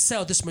that we could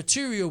sell this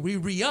material, we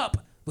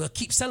re-up. We'll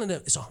keep selling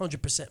it. It's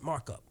 100%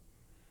 markup.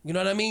 You know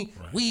what I mean?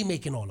 Right. We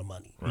making all the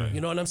money. Right.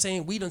 You know what I'm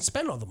saying? We didn't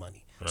spend all the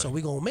money. Right. So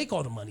we gonna make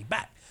all the money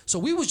back. So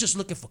we was just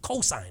looking for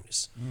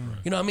co-signers. Right.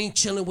 You know what I mean?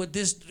 Chilling with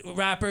this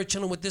rapper,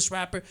 chilling with this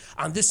rapper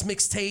on this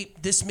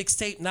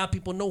mixtape. Now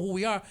people know who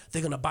we are.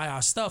 They're gonna buy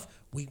our stuff.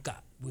 We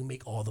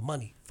make all the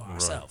money for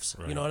ourselves.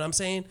 Right. You know what I'm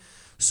saying?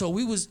 So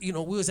we was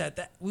at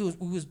that. We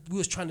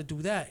was trying to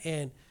do that,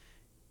 and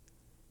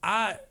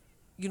I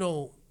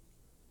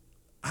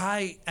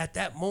at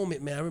that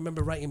moment, man, I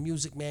remember writing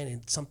music, man,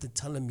 and something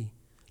telling me,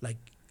 like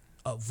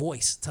a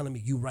voice telling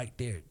me, you right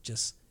there,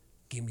 just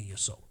give me your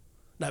soul.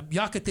 Now,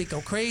 y'all could think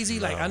I'm crazy.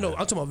 Like, I know,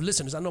 I'm talking about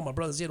listeners. I know my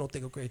brothers here don't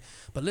think I'm crazy.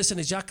 But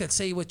listeners, y'all could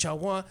say what y'all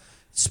want.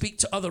 Speak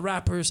to other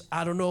rappers.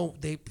 I don't know.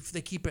 They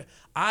keep it.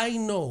 I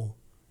know,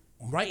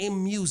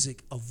 writing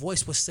music, a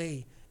voice would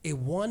say, it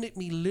wanted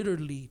me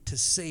literally to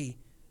say,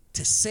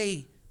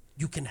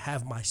 you can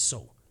have my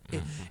soul.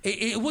 Mm-hmm.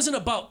 It wasn't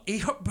about,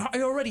 it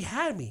already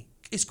had me.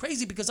 It's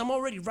crazy because I'm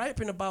already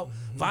rapping about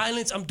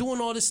violence. I'm doing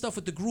all this stuff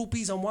with the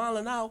groupies. I'm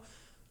wilding out.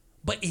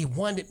 But it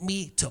wanted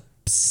me to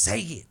say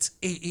it.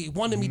 It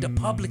wanted me to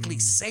publicly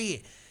say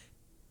it.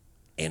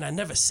 And I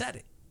never said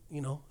it.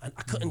 You know, I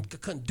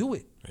couldn't do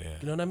it. Yeah.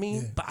 You know what I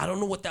mean? Yeah. But I don't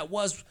know what that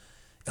was.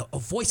 A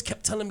voice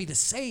kept telling me to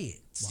say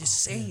it. Wow.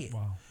 Just say it.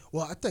 Wow.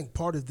 Well, I think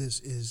part of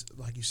this is,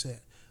 like you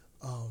said,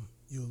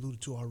 you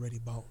alluded to already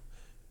about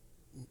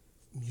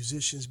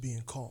musicians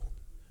being called,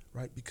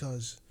 right?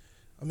 Because,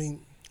 I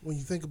mean, when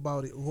you think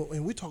about it,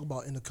 and we talk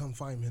about in the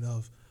confinement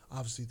of,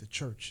 obviously, the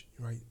church,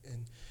 right?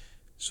 And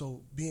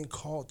so being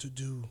called to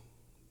do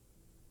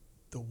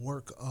the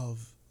work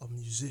of a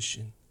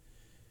musician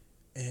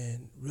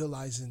and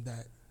realizing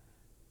that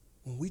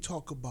when we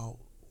talk about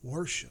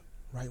worship,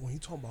 right? When you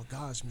talk about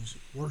God's music,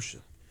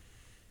 worship,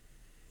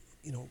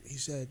 you know, he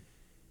said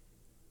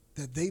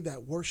that they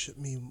that worship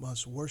me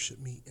must worship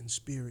me in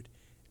spirit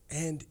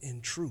and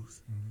in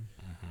truth.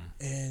 Mm-hmm.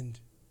 And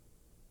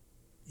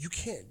you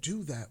can't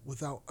do that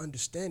without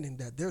understanding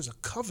that there's a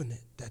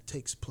covenant that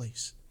takes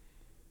place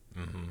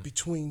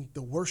between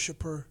the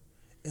worshiper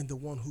and the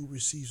one who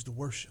receives the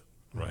worship.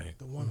 Right.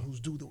 The one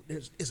who's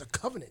there's a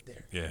covenant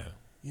there. Yeah.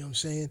 You know what I'm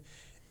saying?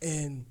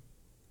 And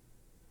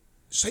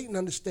Satan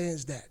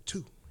understands that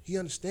too. He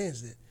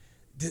understands that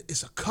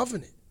it's a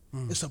covenant.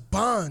 It's a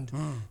bond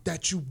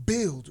that you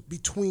build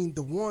between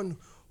the one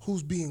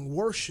who's being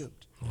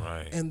worshipped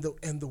and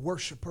the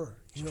worshiper.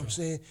 You know what I'm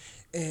saying?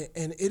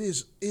 And it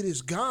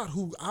is God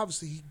who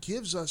obviously he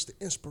gives us the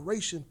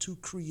inspiration to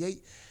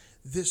create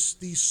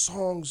these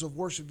songs of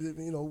worship.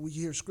 You know, we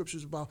hear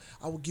scriptures about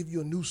I will give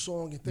you a new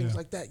song and things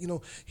like that. You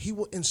know, he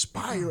will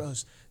inspire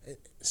us.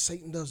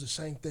 Satan does the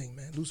same thing,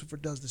 man. Lucifer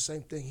does the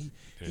same thing.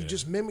 He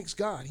just mimics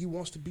God. He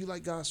wants to be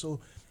like God, so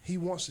he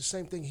wants the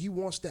same thing. He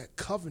wants that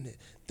covenant,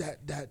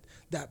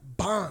 that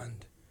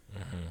bond,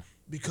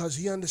 because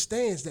he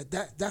understands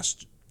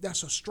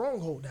that's a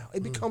stronghold now.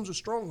 It becomes a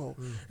stronghold.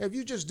 If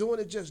you're just doing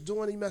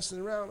it, messing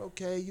around,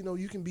 okay, you know,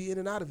 you can be in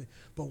and out of it.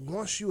 But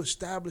once you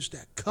establish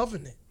that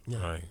covenant,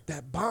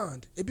 that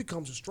bond, it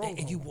becomes a stronghold.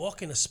 And you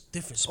walk in a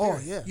different spirit.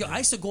 Oh, yeah. Yo, I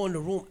used to go in the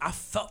room, I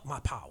felt my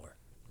power.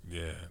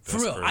 Yeah. For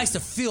real, crazy. I used to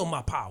feel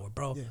my power,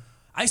 bro. Yeah.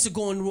 I used to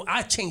go in the room,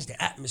 I changed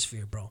the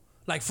atmosphere, bro.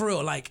 Like, for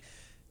real, like,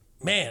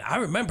 man, I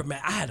remember,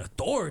 man, I had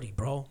authority,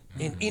 bro.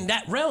 In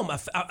that realm,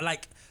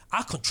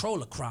 I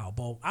control a crowd,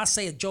 bro. I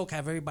say a joke,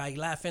 have everybody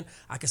laughing.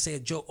 I can say a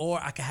joke,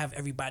 or I can have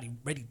everybody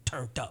ready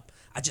turned up.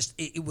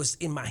 It was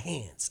in my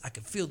hands. I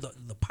could feel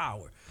the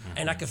power,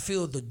 and I could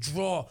feel the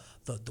draw,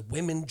 the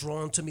women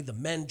drawn to me, the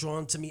men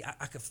drawn to me.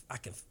 I could,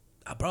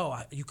 bro.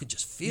 You could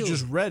just feel. You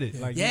just it. read it,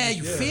 like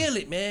you feel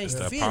it, man. It's you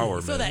that feel power,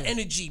 it. You feel man. that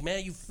energy,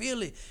 man. You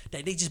feel it.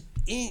 That they just,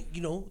 they just. Ain't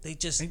you know,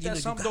 that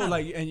something though?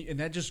 Like, and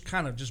that just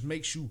kind of just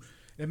makes you.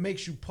 It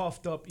makes you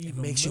puffed up even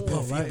more. It makes you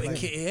puffed up, right?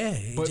 Like,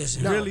 but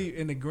just really,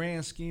 in the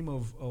grand scheme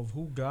of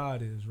who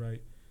God is,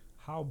 right?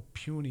 How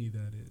puny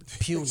that is.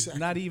 Puny.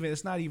 Exactly.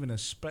 It's not even a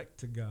speck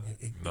to God.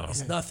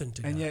 It's nothing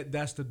to God. And yet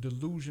that's the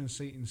delusion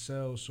Satan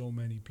sells so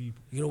many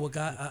people. You know what,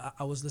 God?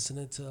 I was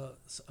listening to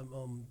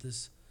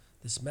this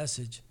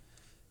message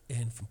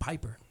from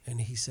Piper,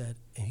 and he said,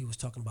 and he was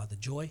talking about the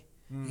joy.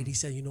 And he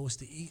said, you know what's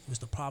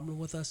the problem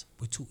with us?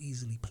 We're too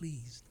easily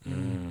pleased.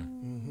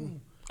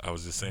 I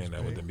was just saying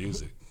that with the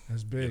music.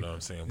 That's big. You know what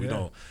I'm saying? We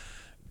don't,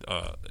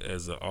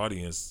 as an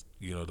audience,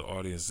 you know, the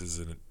audience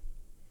isn't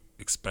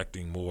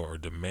expecting more or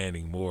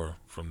demanding more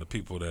from the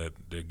people that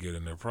they're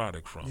getting their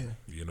product from. Yeah.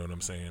 You know what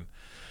I'm saying?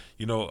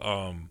 You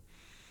know,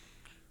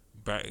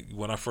 back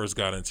when I first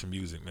got into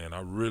music, man,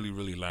 I really,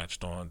 really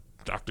latched on.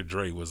 Dr.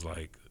 Dre was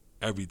like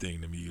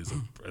everything to me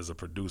as a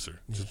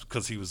producer, just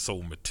because he was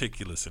so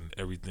meticulous in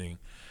everything.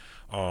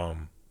 You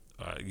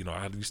know,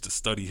 I used to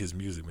study his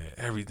music, man,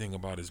 everything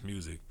about his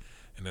music.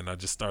 And then I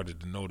just started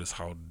to notice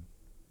how,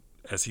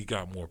 as he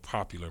got more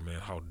popular,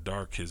 man, how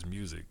dark his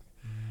music.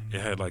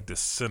 It had like this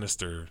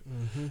sinister.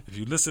 If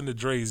you listen to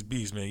Dre's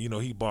beats, man, you know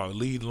he bought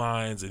lead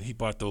lines and he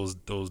bought those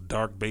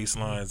dark bass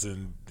lines,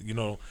 and you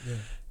know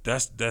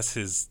that's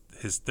his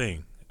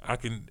thing. I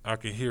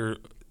can hear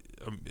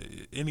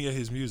any of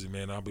his music,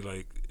 man. I'll be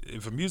like,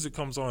 if a music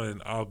comes on,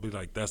 and I'll be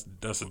like, that's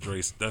a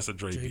Dre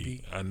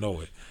beat. I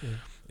know it. Yeah.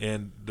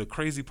 And the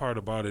crazy part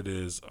about it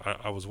is,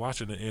 I was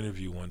watching an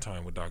interview one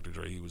time with Dr.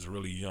 Dre. He was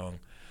really young,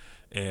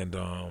 and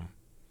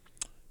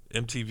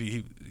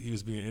MTV. He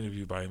was being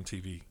interviewed by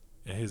MTV,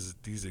 and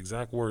these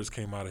exact words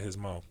came out of his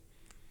mouth.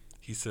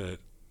 He said,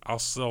 "I'll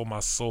sell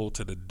my soul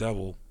to the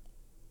devil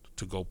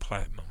to go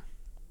platinum."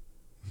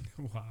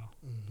 Wow.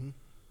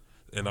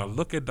 And I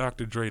look at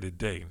Dr. Dre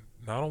today.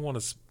 Now I don't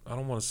want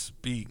to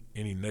speak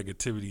any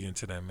negativity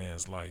into that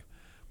man's life,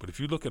 but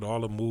if you look at all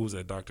the moves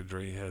that Dr.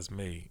 Dre has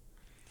made.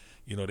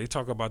 You know, they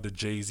talk about the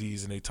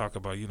Jay-Z's and they talk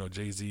about, you know,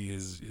 Jay-Z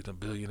is a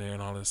billionaire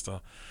and all that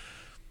stuff.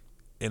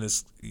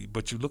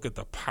 But you look at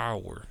the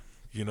power,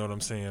 you know what I'm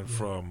saying,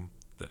 from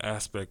the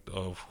aspect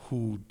of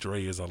who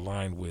Dre is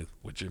aligned with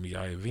Jimmy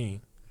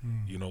Iovine,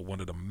 you know, one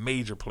of the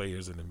major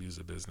players in the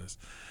music business,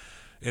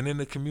 and in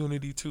the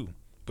community too.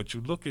 But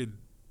you look at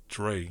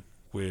Dre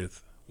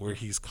with where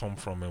he's come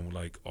from and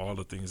like all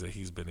the things that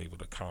he's been able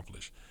to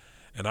accomplish.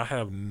 And I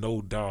have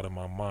no doubt in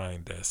my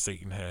mind that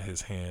Satan had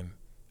his hand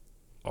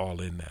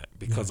all in that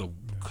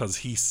because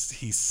he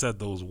said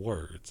those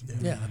words.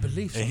 Yeah, I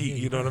believe so. And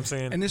you know what I'm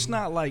saying? And it's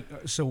not like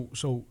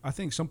so I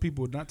think some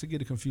people, not to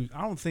get it confused,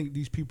 I don't think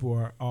these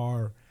people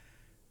are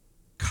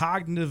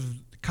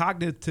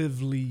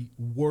cognitively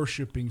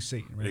worshiping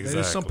Satan, right?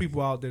 Exactly. There's some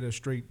people out there that are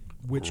straight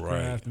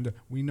witchcraft, and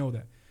we know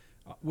that.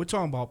 We're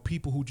talking about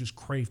people who just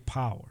crave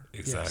power.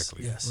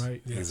 Exactly. Yes.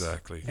 Right? Yes.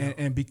 Exactly.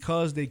 And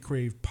because they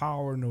crave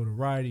power,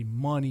 notoriety,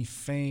 money,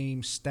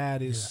 fame,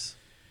 status,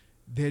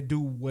 they do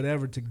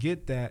whatever to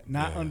get that.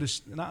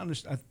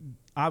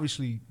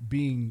 Obviously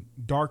being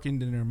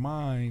darkened in their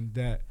mind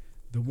that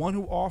the one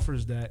who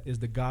offers that is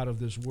the God of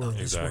this world.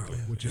 Exactly.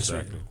 Which is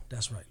exactly.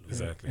 That's right.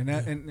 Exactly. And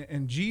that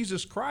and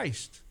Jesus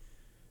Christ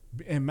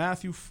in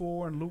Matthew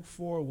 4 and Luke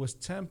 4 was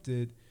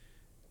tempted,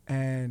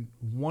 and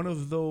one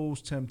of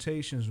those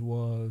temptations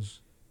was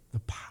the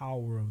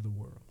power of the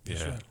world.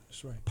 Yeah.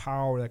 That's right.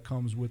 Power that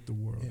comes with the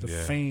world, the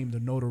fame, the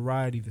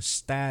notoriety, the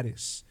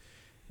status,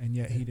 and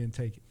yet he didn't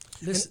take it.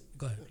 Listen,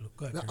 go ahead.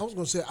 Go ahead. Now, I was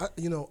going to say,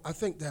 I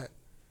think that,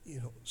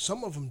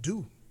 some of them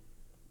do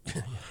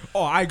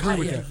Oh, I agree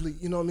with that. Positively,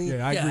 you know what I mean?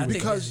 Yeah, I agree with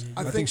because that.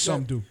 I I think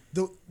some that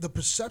do. The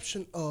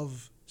perception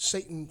of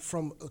Satan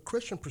from a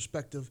Christian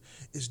perspective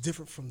is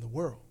different from the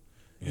world.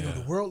 You know,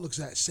 the world looks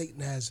at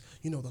Satan as,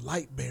 you know, the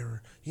light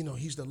bearer. You know,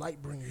 he's the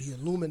light bringer. He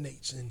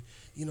illuminates, and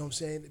you know what I'm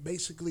saying.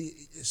 Basically,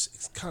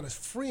 it's kind of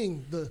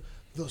freeing the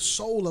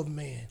soul of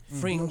man.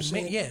 Freeing you know what I'm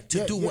man, saying?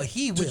 to do what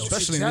he wills,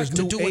 Especially in this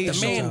to new do what age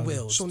the man sometimes.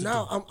 wills. So to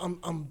now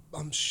do.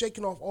 I'm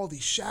shaking off all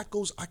these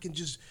shackles.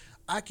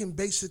 I can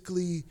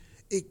basically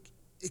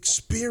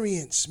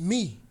experience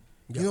me.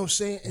 You know what I'm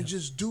saying? And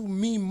just do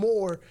me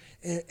more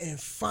and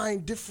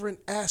find different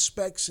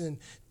aspects and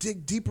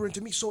dig deeper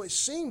into me. So it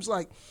seems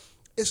like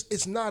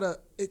it's not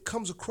it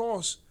comes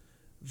across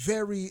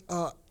very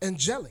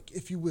angelic,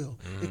 if you will.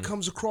 It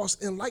comes across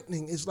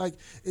enlightening. It's like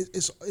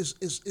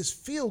it's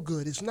feel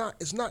good. It's not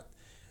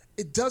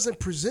it doesn't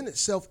present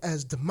itself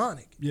as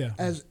demonic. Yeah.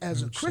 As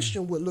a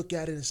Christian would look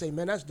at it and say,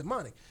 man, that's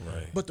demonic.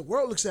 Right. But the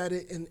world looks at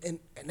it and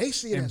they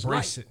see it as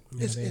Embrace light.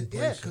 it. Yeah, they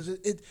embrace Because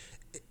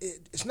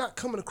it's not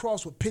coming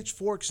across with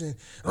pitchforks and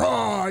you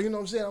know what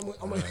I'm saying?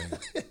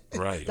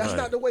 Right. That's right.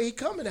 not the way he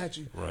coming at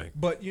you. Right.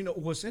 But you know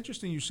what's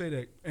interesting? You say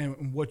that,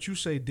 and what you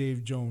say,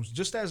 Dave Jones,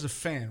 just as a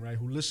fan, right,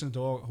 who listen to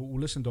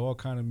all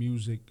kind of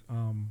music.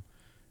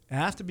 And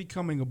after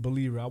becoming a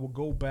believer, I would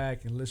go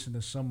back and listen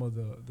to some of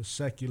the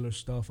secular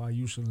stuff I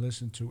used to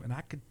listen to, and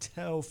I could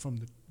tell from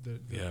the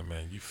Yeah,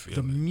 man, you feel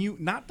it.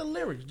 not the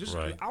lyrics, just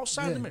Right.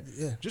 outside the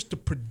Yeah. just the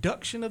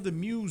production of the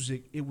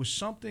music. It was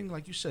something,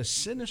 like you said,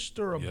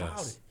 sinister about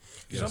Yes. it.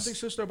 Yes. Something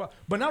sinister about.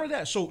 But not only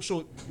that. So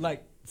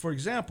like for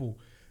example,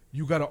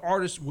 you got an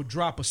artist would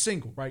drop a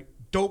single, right?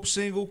 Dope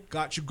single,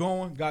 got you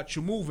going, got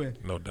you moving.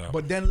 No doubt.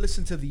 But then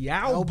listen to the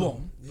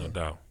album. No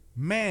doubt.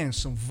 Man,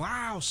 some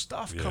vile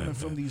stuff Yeah, coming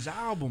from man. these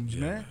albums,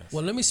 man.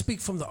 Well, let me speak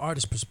from the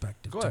artist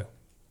perspective. Go too. ahead.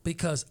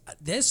 Because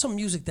there's some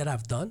music that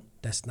I've done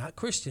that's not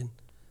Christian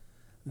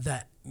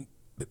that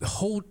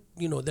hold,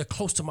 they're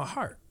close to my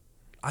heart.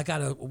 I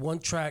got a one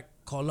track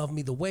called Love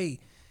Me the Way,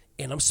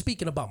 and I'm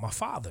speaking about my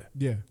father.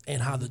 Yeah.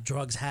 And how the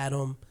drugs had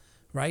him,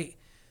 right?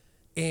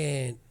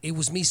 And it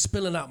was me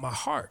spilling out my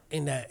heart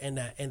in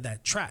that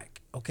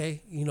track,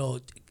 okay?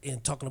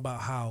 And talking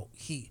about how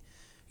he,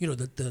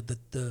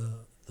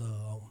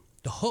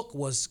 the hook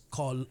was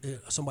called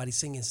somebody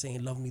singing,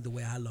 saying, "Love me the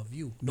way I love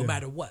you," no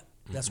matter what.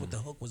 That's what the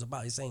hook was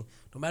about. He's saying,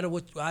 no matter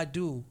what I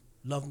do,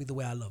 love me the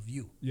way I love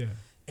you. Yeah.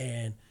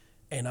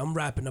 And I'm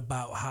rapping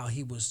about how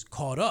he was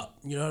caught up.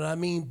 You know what I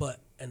mean? But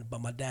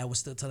my dad was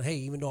still telling, hey,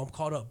 even though I'm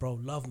caught up, bro,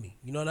 love me.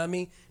 You know what I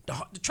mean?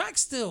 The track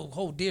still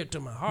hold dear to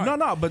my heart.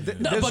 No, but there's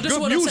this is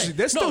good what I'm music. saying.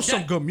 There's still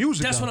some good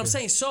music. That's out what I'm there.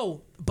 saying.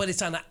 So, but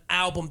it's on an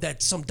album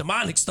that some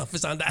demonic stuff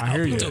is on the I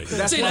hear album you. too.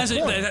 That's See, my that's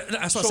point.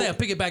 what I'm saying. I'm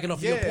piggybacking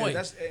off your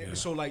point.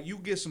 So like you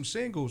get some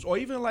singles, or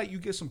even like you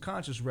get some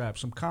conscious rap,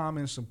 some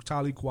Common, some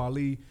Talib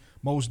Kweli,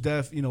 Most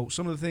Def.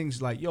 Some of the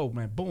things like, yo,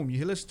 man, boom,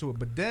 you listen to it,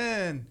 but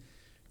then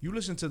you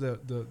listen to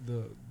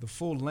the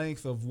full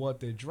length of what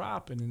they're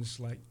dropping, and it's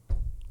like,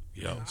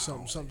 Yo.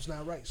 Something's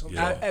not right.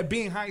 Yeah. at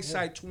being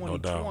hindsight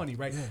 2020,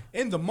 right?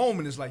 In the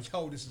moment, it's like,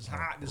 yo, this is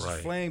hot, this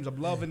is flames, I'm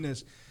loving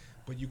this.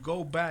 But you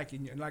go back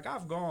and like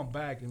I've gone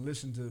back and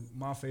listened to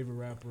my favorite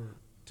rapper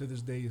to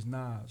this day is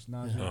Nas.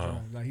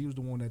 Like he was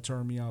the one that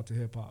turned me out to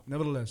hip hop.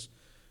 Nevertheless,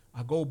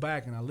 I go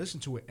back and I listen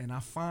to it and I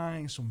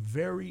find some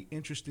very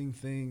interesting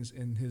things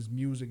in his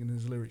music and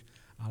his lyrics.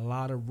 A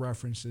lot of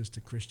references to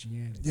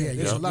Christianity. Yeah,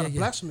 there's a lot of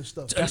blasphemous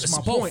stuff. That's It's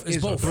my both. point. It's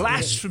It's both.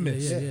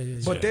 blasphemous. Yeah.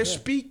 But they're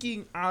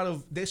speaking out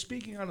of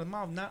the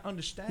mouth, not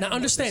understanding. Now,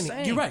 understanding. what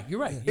they're You're saying. right. You're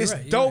right. It's You're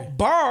right, dope you're right.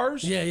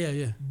 bars.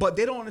 Yeah. But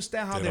they don't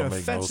understand how They they're don't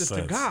make no offensive to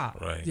sense. God.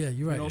 Right. Yeah,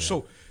 you're right.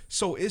 So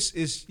it's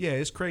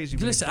crazy.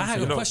 when it Listen, I comes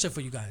have to a question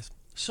for you guys.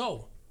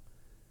 So,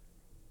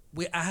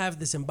 I have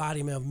this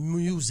embodiment of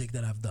music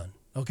that I've done.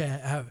 Okay,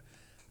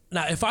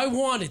 now if I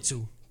wanted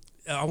to,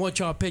 I want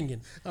your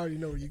opinion. I already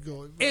know where you're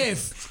going. Bro.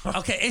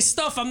 It's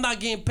stuff I'm not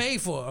getting paid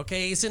for.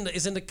 Okay, it's in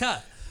the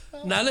cut.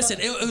 Now listen,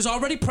 it was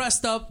already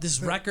pressed up.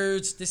 This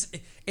records,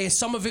 and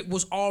some of it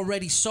was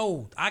already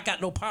sold. I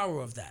got no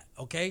power of that.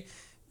 Okay,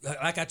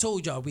 like I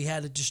told y'all, we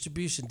had a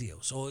distribution deal,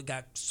 so it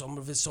got some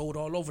of it sold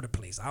all over the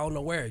place. I don't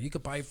know where. You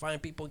could probably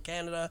find people in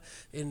Canada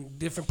in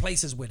different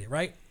places with it,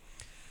 right?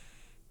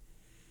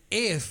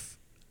 If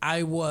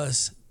I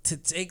was to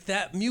take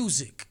that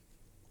music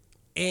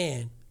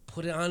and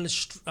put it on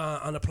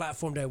the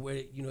platform that where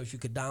if you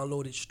could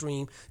download it,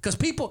 stream, because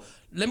people,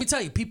 let me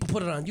tell you, people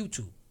put it on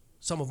YouTube.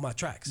 Some of my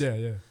tracks.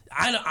 Yeah.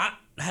 I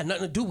had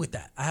nothing to do with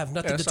that. I have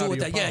nothing to do with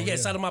that.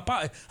 It's out of my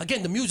power.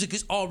 Again, the music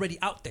is already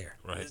out there.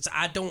 Right.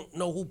 I don't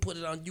know who put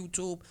it on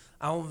YouTube.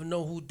 I don't even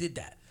know who did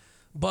that.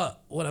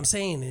 But what I'm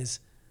saying is,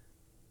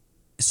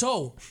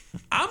 so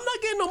I'm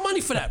not getting no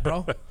money for that,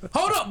 bro.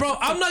 Hold up, bro.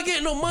 I'm not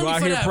getting no money Do I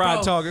for hear that, pride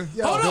bro. talking?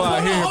 Hold Do up,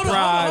 I hear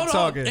pride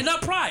talking? And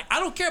not pride. I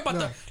don't care about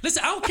the.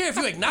 Listen, I don't care if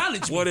you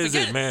acknowledge me. What is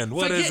it, man?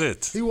 What is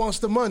it? He wants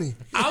the money.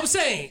 I'm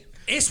saying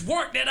it's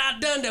work that I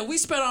done that we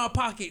spent out of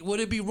pocket. Would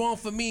it be wrong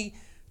for me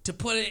to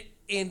put it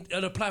in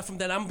on a platform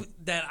that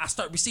I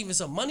start receiving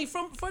some money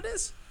for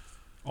this?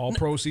 All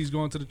proceeds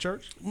going to the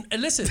church? And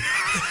listen,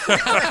 there's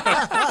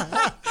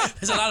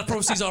a lot of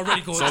proceeds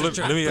already going to the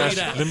church.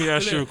 Let me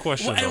ask you a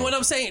question. And what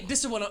I'm saying,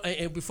 this is what.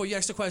 And before you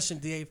ask the question,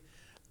 Dave,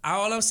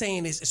 all I'm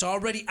saying is it's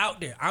already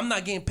out there. I'm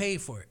not getting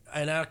paid for it,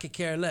 and I could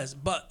care less.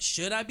 But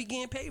should I be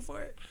getting paid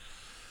for it?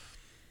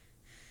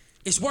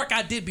 It's work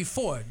I did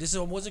before. This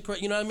wasn't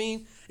correct. You know what I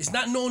mean? It's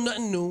not knowing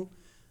nothing new.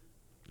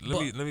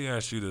 Let me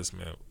ask you this,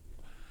 man.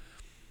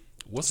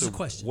 What's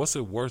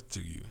it worth to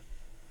you?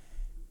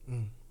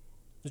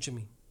 What you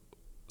mean?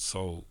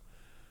 So,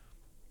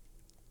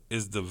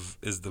 is the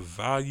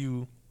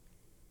value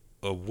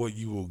of what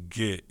you will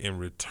get in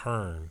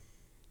return?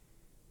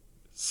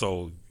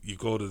 So you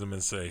go to them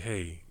and say,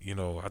 "Hey,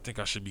 I think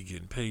I should be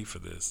getting paid for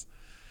this."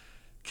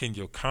 Can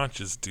your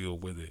conscience deal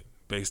with it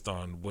based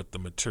on what the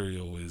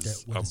material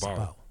is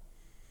about?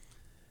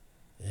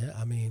 Yeah,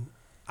 I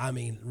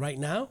mean, right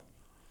now,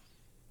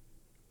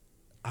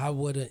 I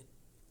wouldn't.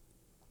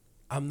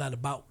 I'm not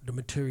about the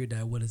material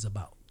that what it's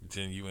about.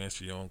 Then you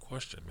answer your own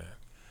question, man.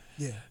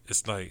 Yeah.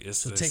 It's like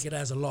take it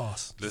as a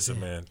loss. Listen,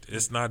 man,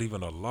 it's not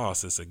even a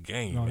loss, it's a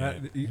gain,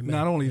 man.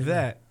 Not only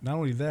that,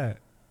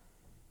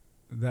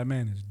 that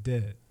man is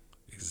dead.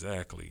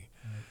 Exactly.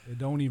 It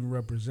don't even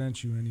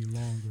represent you any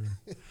longer.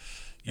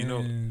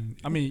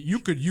 I mean, you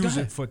could use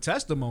it for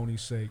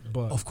testimony's sake,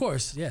 but of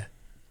course, yeah.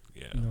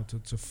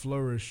 To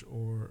flourish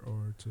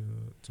or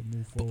to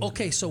move forward.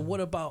 Okay, so what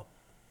about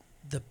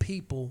the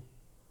people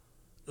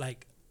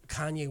like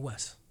Kanye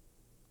West?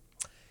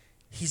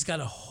 He's got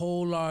a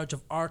whole large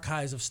of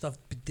archives of stuff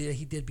that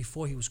he did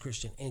before he was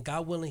Christian, and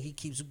God willing, he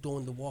keeps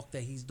doing the walk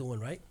that he's doing,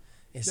 right?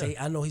 And say,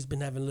 I know he's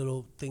been having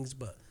little things,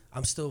 but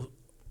I'm still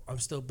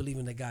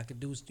believing that God could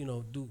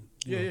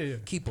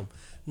keep him.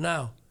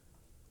 Now,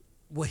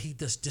 what he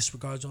just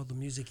disregards all the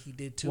music he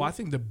did too. Well, I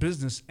think the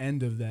business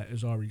end of that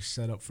is already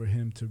set up for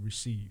him to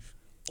receive.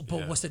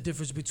 But what's the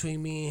difference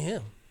between me and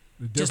him?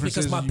 The just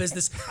because my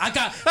business, I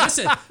got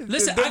listen.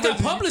 I got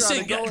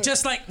publishing.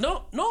 Just like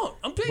no,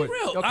 I'm being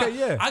real.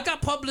 Okay, I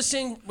got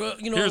publishing.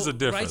 Here's the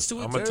difference. Rights to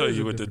it. I'm gonna tell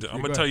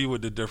you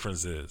what the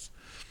difference is.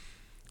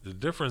 The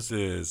difference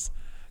is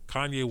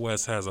Kanye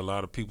West has a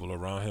lot of people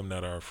around him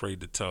that are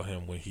afraid to tell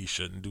him when he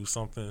shouldn't do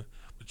something.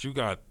 But you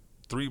got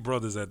 3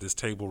 brothers at this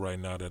table right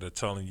now that are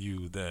telling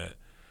you that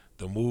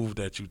the move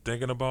that you're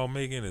thinking about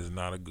making is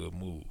not a good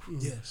move.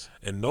 Yes.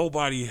 And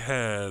nobody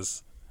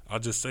has. I'll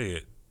just say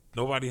it.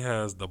 Nobody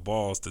has the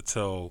balls to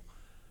tell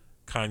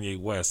Kanye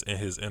West in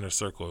his inner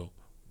circle,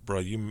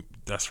 bro,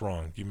 that's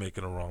wrong. You're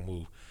making a wrong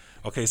move.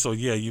 Okay, so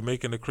yeah, you're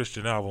making a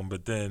Christian album,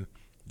 but then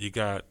you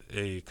got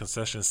a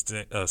concession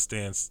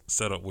stand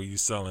set up where you're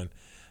selling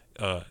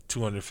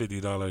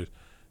 $250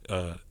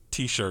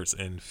 T-shirts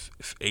and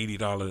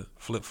 $80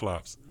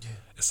 flip-flops. Yeah.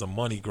 It's a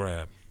money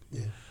grab.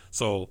 Yeah.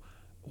 So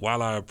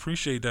while I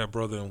appreciate that,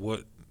 brother, and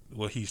what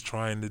he's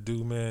trying to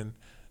do, man,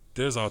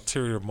 there's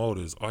ulterior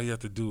motives. All you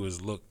have to do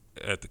is look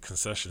at the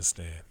concession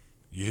stand.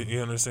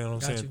 You understand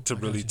what I'm saying?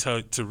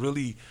 To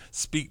really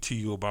speak to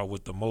you about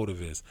what the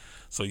motive is.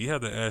 So you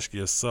have to ask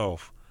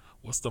yourself,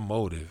 what's the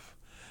motive?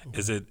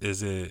 Is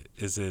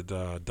it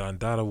Don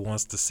Dada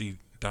wants to see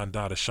Don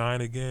Dada shine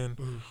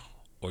again,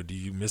 or do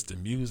you miss the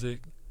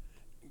music?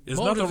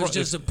 Motive is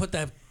just to put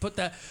that.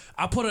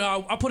 I put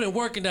in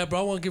work in that, bro.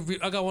 I want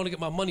to get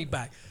my money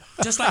back.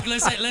 Just like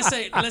let's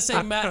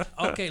say Matt.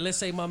 Okay, let's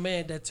say my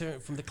man that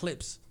turned from the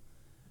Clips,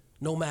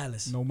 No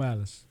Malice.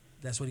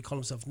 That's what he calls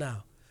himself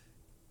now.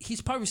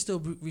 He's probably still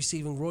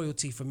receiving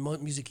royalty from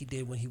music he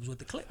did when he was with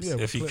the Clips. Yeah,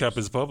 if he kept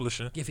his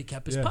publishing.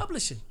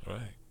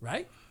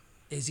 Right?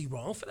 Is he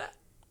wrong for that?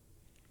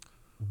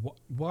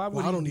 Why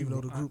would I don't even know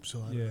the group,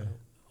 so I don't know.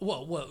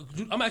 What?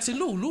 I'm asking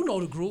Lou. Lou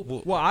know the group.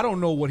 Well, I don't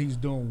know what he's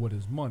doing with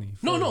his money.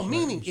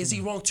 Meaning, is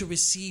he wrong to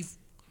receive?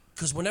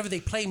 Because whenever they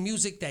play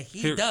music that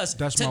he does,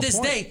 to this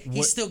day,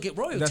 he still get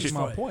royalties. That's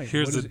my point.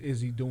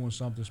 Is he he doing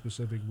something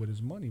specific with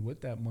his money,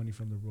 with that money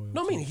from the royalties?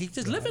 No, meaning he's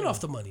just living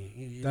off the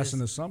money. That's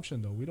an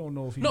assumption, though. We don't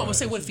know if he. No, I'm gonna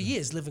say, what if he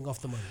is living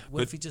off the money?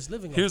 What if he's just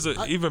living? Here's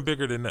even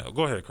bigger than that.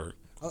 Go ahead, Kurt.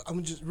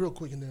 I'm just real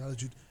quick, and then I'll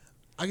let you.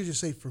 I can just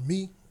say for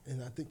me,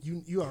 and I think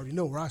you already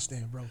know where I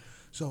stand, bro.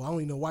 So I don't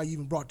even know why you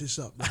even brought this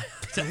up.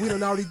 So we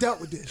done already dealt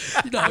with this.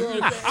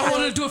 I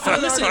want to do it for the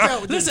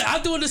listeners. Listen,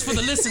 I'm doing this for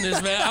the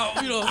listeners, man.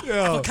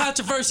 For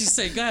controversy's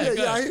sake. Go ahead.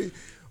 I hear you.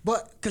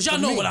 But because y'all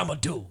know what I'm gonna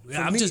do.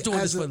 I'm just doing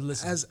this for the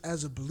listeners.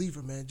 As a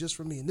believer, man, just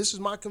for me, and this is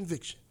my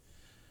conviction.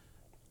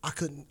 I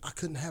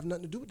couldn't have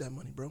nothing to do with that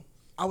money, bro.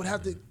 I would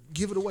have to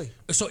give it away.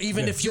 So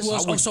even if you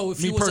was, I would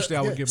give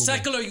it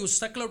secular, you was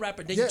secular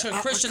rapper, then you turn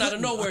Christian out of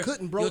nowhere. I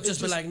couldn't, bro. You'll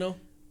just be like, no.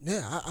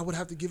 Yeah, I would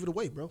have to give it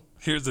away, bro.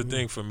 Here's the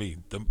thing for me.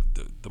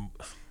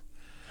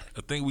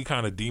 I think we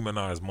kind of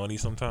demonize money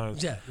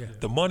sometimes. Yeah.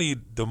 The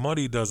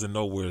money doesn't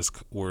know where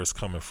it's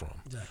coming from.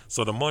 Exactly.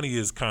 So the money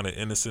is kind of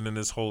innocent in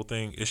this whole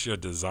thing. It's your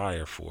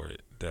desire for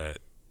it that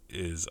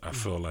is, I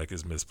feel like,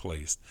 is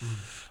misplaced.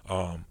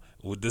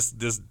 With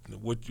this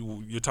what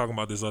you're talking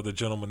about, this other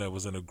gentleman that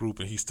was in a group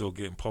and he's still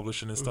getting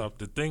publishing and stuff.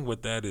 The thing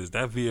with that is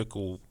that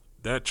vehicle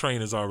that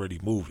train is already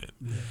moving.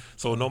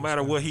 So no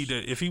matter what he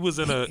did, if he was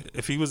in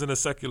a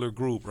secular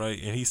group, right,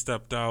 and he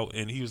stepped out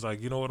and he was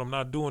like, you know what, I'm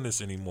not doing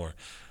this anymore.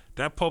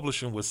 That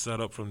publishing was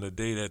set up from the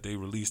day that they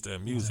released that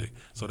music.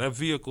 So that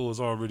vehicle is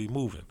already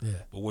moving. Yeah.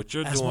 But what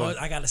you're That's doing,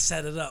 what I gotta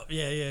set it up.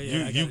 Yeah.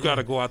 you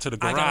gotta go out to the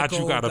garage.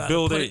 You gotta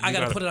build it. I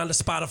gotta put it on the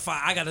Spotify.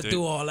 I gotta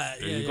do all that.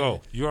 There you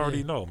go. You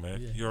already know,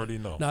 man. You already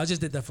know. No, I just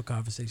did that for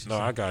conversation. No,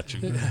 I got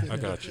you. I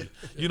got you.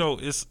 You know,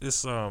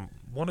 it's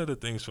one of the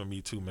things for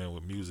me too, man,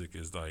 with music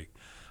is like,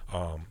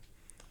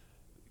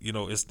 you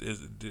know, it's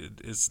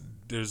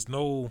there's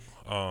no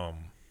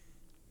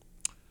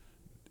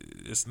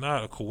it's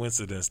not a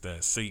coincidence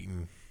that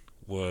Satan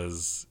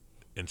was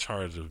in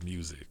charge of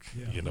music,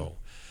 you know,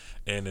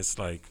 and it's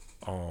like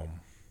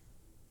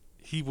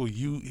he will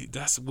use,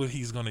 that's what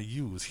he's gonna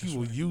use. He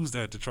will use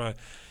that to try,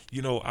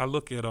 you know. I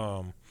look at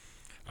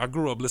I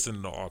grew up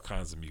listening to all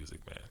kinds of music,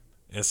 man,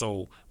 and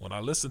so when I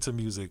listen to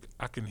music,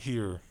 I can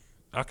hear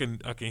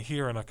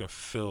and I can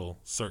feel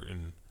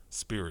certain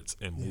spirits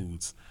and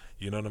moods.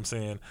 You know what I'm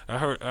saying?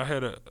 I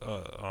had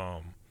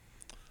a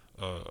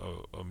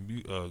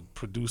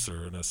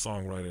producer and a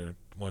songwriter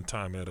one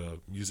time at a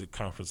music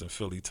conference in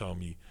Philly tell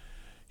me,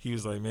 he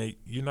was like, man,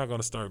 you're not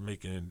gonna start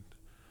making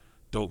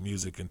dope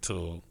music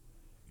until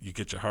you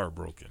get your heart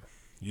broken.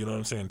 You know what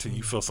I'm saying? Until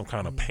you feel some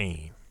kind of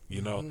pain,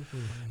 you know?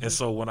 And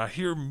so when I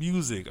hear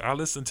music, I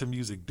listen to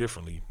music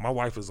differently. My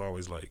wife is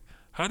always like,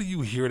 how do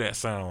you hear that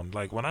sound?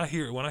 Like when I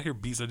hear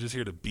beats, I just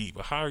hear the beat,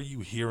 but how are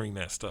you hearing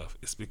that stuff?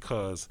 It's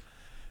because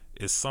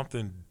it's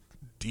something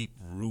deep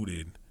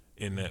rooted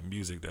in that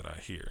music that I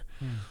hear.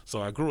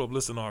 So I grew up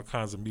listening to all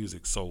kinds of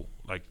music. So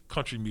like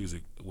country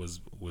music was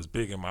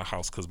big in my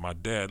house because my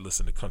dad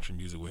listened to country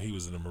music when he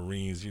was in the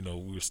Marines. You know,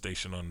 we were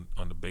stationed on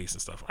the base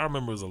and stuff. I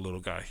remember as a little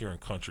guy hearing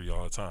country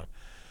all the time.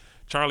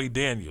 Charlie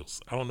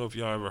Daniels. I don't know if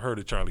y'all ever heard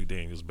of Charlie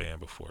Daniels band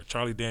before.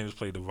 Charlie Daniels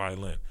played the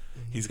violin.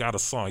 He's got a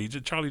song.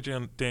 Charlie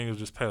Daniels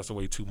just passed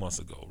away 2 months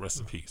ago. Rest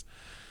in peace.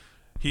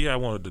 He had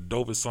one of the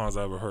dopest songs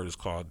I ever heard. It's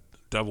called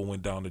 "Devil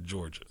Went Down to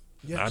Georgia."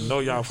 I know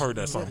y'all have heard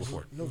that song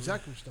before. Know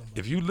exactly what you're talking about.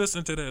 If you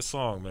listen to that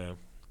song, man,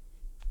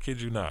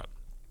 kid you not,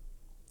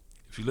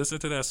 if you listen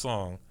to that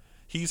song,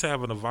 he's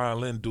having a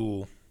violin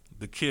duel.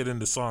 The kid in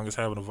the song is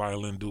having a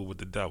violin duel with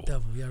the devil.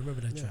 Yeah, I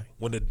remember that track.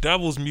 When the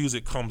devil's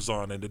music comes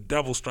on and the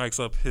devil strikes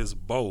up his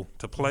bow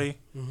to play,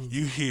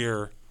 you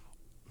hear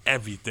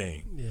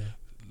everything. Yeah.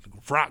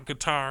 Rock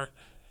guitar,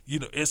 you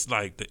know, it's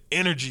like the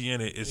energy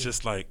in it is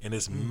just like, and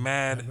it's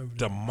mad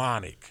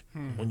demonic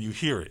when you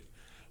hear it.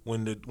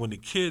 When the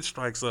kid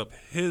strikes up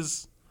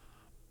his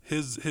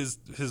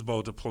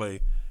bow to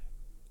play,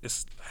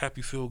 it's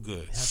happy, feel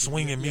good,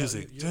 swinging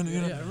music. I remember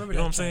you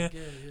know what I'm saying?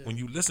 Yeah. When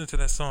you listen to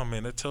that song,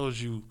 man, that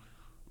tells you,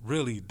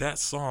 really, that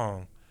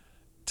song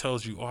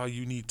tells you all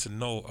you need to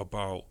know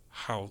about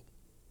how,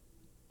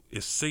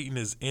 if Satan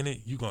is in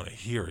it, you're gonna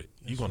hear it,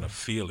 you're gonna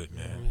feel it,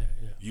 man.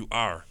 You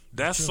are.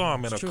 That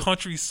song, man, a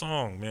country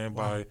song, man,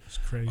 by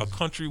a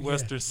country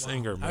western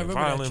singer, man,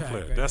 violin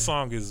player. That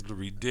song is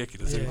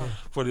ridiculous.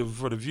 For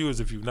the viewers,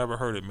 if you've never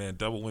heard it, man,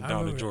 Devil Went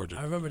Down to Georgia.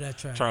 I remember that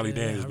track. Charlie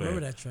Daniels, man. I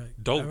remember that track.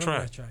 Dope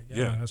track.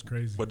 Yeah, that's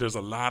crazy. But there's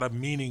a lot of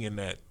meaning in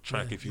that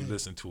track if you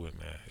listen to it,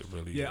 man. It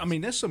really is. Yeah, I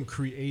mean, there's some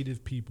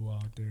creative people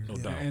out there. No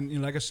doubt. And you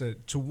know, like I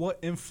said, to what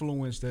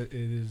influence that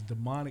it is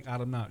demonic,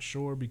 I'm not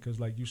sure, because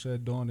like you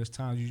said, during this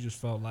time, you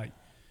just felt like,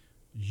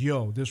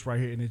 yo, this right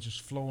here, and it's just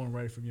flowing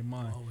right from your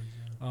mind. Always,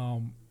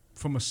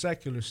 from a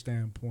secular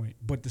standpoint,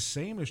 but the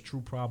same is true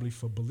probably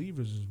for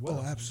believers as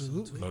well. Oh,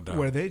 absolutely. No doubt.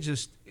 Where they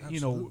just, you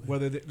know, Absolutely.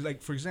 whether they,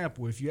 like for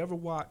example, if you ever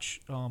watch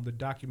the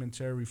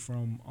documentary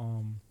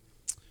from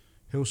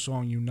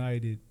Hillsong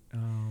United,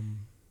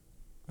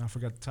 I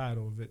forgot the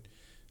title of it.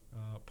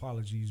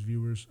 Apologies,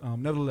 viewers.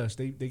 Nevertheless,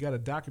 they got a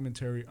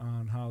documentary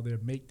on how they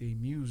make their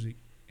music,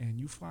 and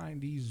you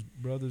find these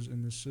brothers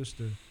and this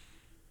sister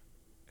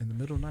in the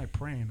middle of the night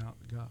praying out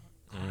to God.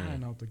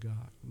 Crying out to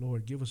God,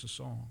 Lord, give us a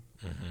song.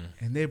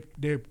 And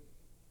they're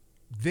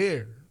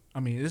there. I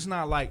mean, it's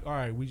not like, all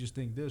right, we just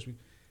think this.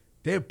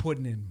 They're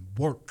putting in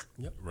work.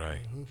 Yep.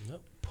 Right.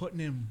 Yep. Putting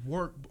in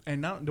work,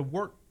 and not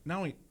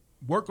only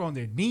work on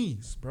their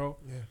knees, bro.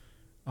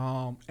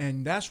 Yeah.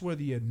 And that's where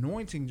the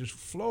anointing just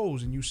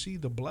flows, and you see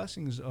the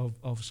blessings of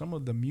some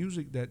of the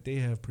music that they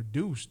have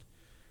produced.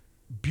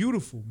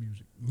 Beautiful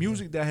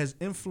music that has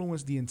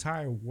influenced the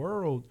entire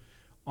world.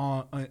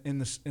 In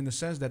the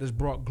sense that it's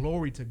brought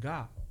glory to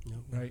God,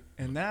 right?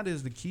 And that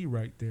is the key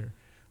right there.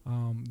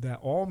 That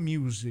all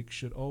music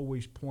should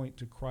always point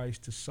to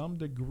Christ to some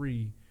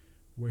degree,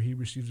 where He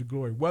receives the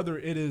glory. Whether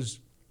it is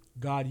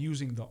God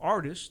using the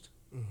artist,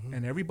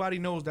 and everybody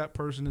knows that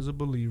person is a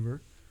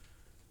believer,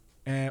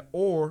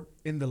 or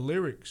in the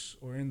lyrics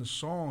or in the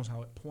songs,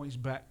 how it points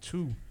back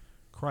to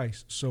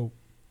Christ. So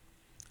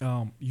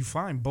you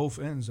find both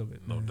ends of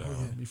it. No doubt.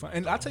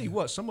 And I tell you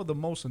what, some of the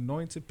most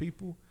anointed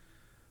people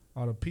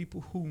are the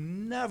people who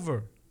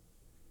never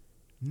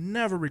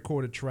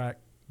record a track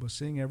but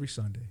sing every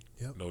Sunday.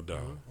 Yep. No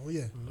doubt. Oh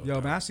yeah.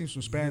 Man, I seen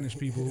some Spanish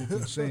people who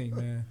can sing,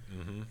 man.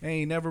 They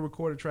ain't never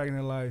recorded a track in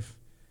their life,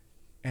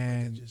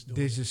 and just doing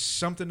there's it. just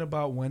something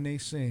about when they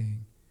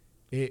sing,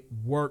 it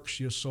works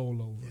your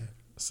soul over. Yeah.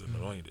 It's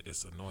anointed.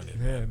 It's anointed.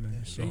 Yeah, man.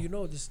 man. So, And you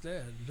know this.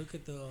 Look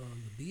at the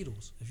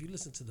Beatles. If you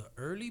listen to the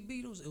early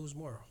Beatles, it was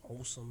more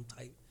wholesome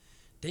type.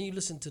 Then you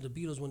listen to the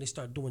Beatles when they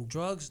start doing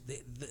drugs.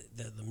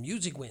 The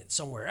music went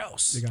somewhere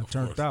else. they got Of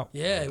turned course. out.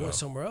 Yeah, No it went doubt.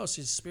 somewhere else.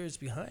 His spirit's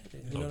behind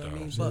it. You No know what I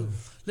mean? doubt. But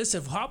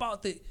listen, how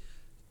about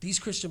these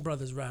Christian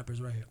brothers,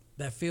 rappers right here,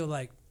 that feel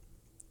like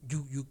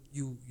you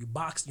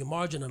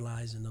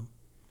marginalizing them,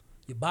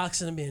 you're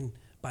boxing them in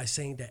by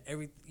saying that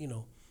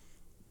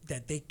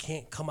that they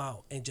can't come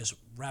out and just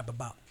rap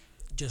about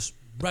just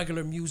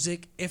regular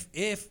music. If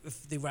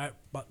they rap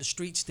about the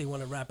streets, they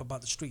want to rap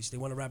about the streets. They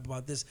want to rap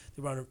about this.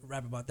 They want to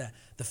rap about that.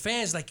 The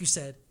fans, like you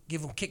said,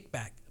 give them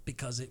kickback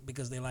because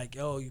they're like,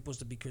 oh, you're supposed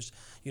to be Christian.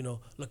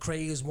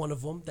 Lecrae is one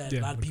of them that a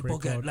Yeah, lot of people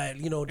Lecrae get. Card.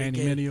 Like, they Andy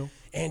get. Mineo.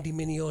 Andy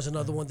Mineo is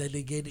another one that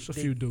they get. It's a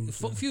few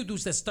dudes, yeah. Few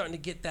dudes that's starting to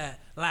get that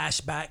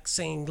lashback,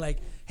 saying like,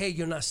 hey,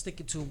 you're not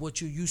sticking to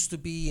what you used to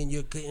be, and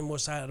you're getting more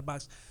side of the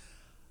box.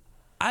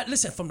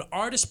 Listen, from the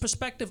artist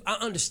perspective, I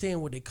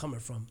understand where they're coming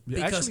from.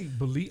 Yeah, Because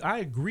I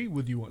agree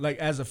with you. Like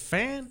as a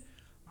fan,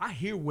 I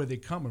hear where they're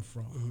coming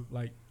from. Mm-hmm.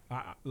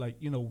 Like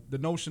the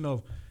notion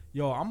of,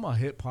 yo, I'm a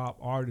hip hop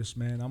artist,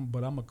 man.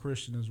 but I'm a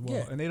Christian as well.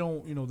 Yeah. And they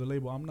don't, the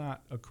label. I'm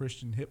not a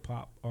Christian hip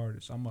hop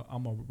artist. I'm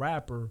a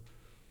rapper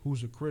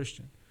who's a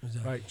Christian.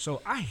 Exactly. Right.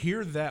 So I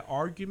hear that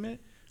argument.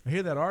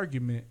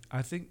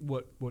 I think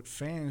what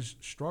fans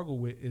struggle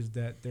with is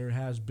that there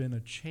has been a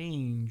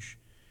change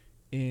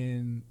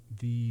in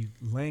the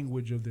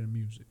language of their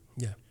music.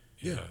 yeah.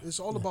 Yeah, it's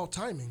all about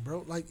timing,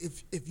 bro. Like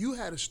if you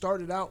had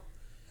started out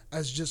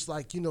as just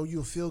like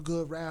you're a feel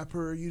good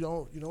rapper,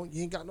 you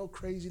ain't got no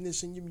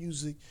craziness in your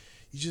music,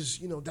 you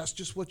just that's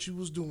just what you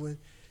was doing,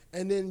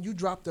 and then you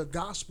dropped a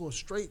gospel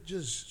straight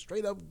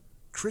up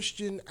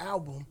Christian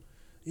album,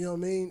 you know what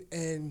I mean,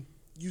 and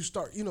you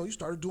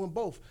started doing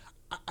both.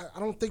 I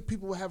don't think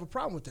people would have a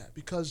problem with that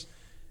because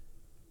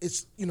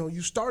it's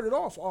you started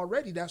off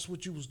already. That's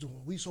what you was doing.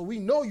 We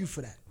know you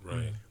for that.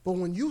 Right. But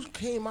when you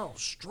came out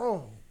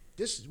strong,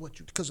 this is what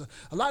because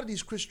a lot of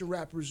these Christian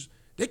rappers,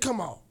 they come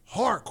out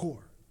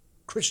hardcore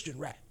Christian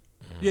rap.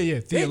 Yeah.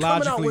 They ain't coming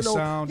out Theologically with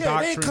sound they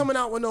doctrine. ain't coming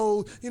out with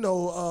no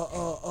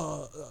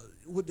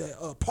with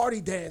the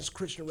party dance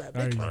Christian rap.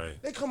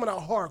 Right. They coming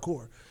out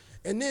hardcore,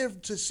 and then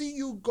to see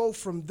you go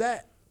from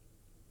that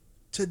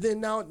to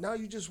then now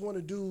you just want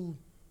to do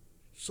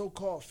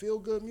so-called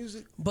feel-good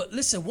music. But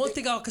listen, one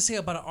thing I could say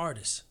about an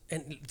artist,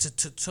 and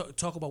to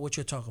talk about what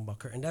you're talking about,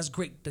 Kurt, and that's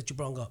great that you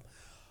brought up.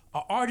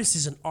 An artist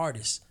is an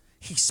artist.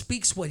 He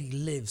speaks what he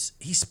lives.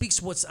 He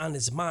speaks what's on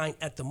his mind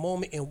at the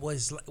moment and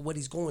what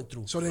he's going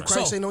through. So then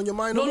Christ ain't on your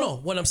mind no No, more?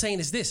 what I'm saying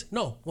is this.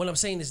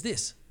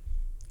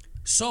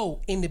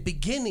 So in the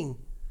beginning,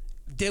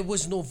 there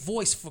was no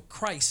voice for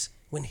Christ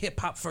when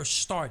hip-hop first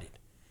started.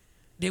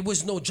 There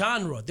was no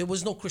genre. There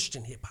was no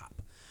Christian hip-hop.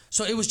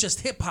 So it was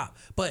just hip hop.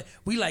 But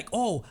we like,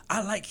 oh,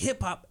 I like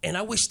hip hop, and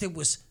I wish there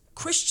was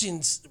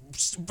Christians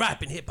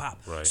rapping hip hop.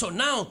 Right. So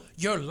now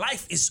your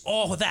life is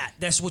all that.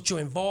 That's what you're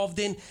involved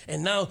in,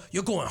 and now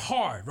you're going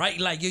hard, right?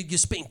 Like you're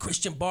spitting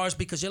Christian bars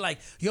because you're like,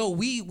 yo,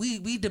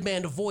 we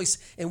demand a voice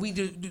and we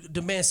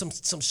demand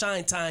some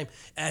shine time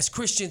as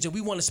Christians, and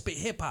we want to spit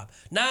hip hop.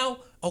 Now,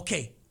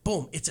 okay,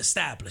 boom, it's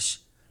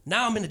established.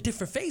 Now I'm in a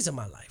different phase of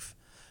my life.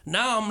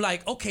 Now I'm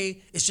like,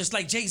 okay, it's just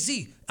like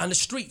Jay-Z on the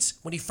streets.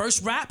 When he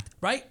first rapped,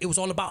 right, it was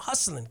all about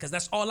hustling because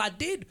that's all I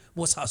did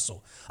was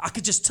hustle. I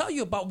could just tell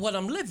you about what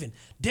I'm living.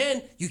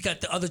 Then you got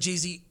the other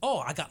Jay-Z, oh,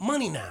 I got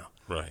money now.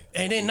 Right.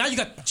 And then now you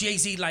got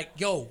Jay-Z like,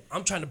 yo,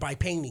 I'm trying to buy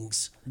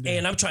paintings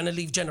and I'm trying to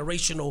leave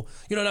generational,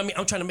 you know what I mean?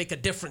 I'm trying to make a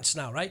difference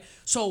now, right?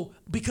 So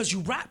because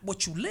you rap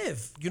what you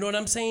live, you know what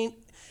I'm saying?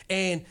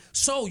 And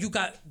so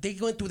they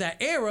went through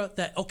that era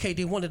that, okay,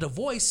 they wanted a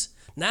voice.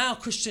 Now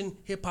Christian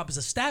hip hop is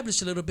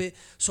established a little bit,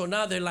 so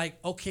now they're like,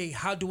 okay,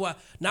 how do I?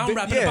 Now I'm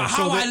rapping about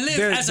how I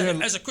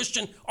live as a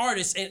Christian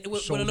artist and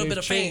with a little bit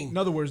of fame. In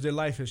other words, their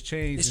life has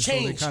changed. It's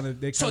and changed. So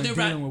they're So kind they're of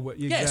dealing with what.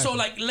 Yeah. So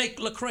exactly. like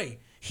Lecrae,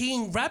 he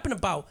ain't rapping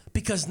about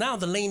because now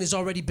the lane has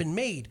already been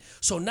made.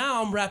 So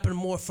now I'm rapping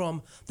more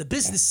from the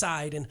business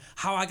side and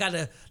how I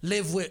gotta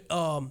live with,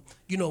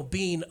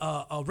 being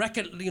a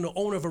record,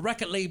 owner of a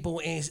record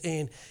label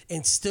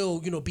and still,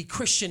 be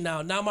Christian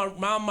now. Now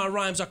my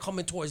rhymes are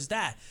coming towards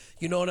that.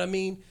 You know what I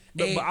mean?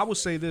 But I would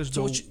say this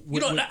though.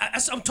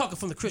 I'm talking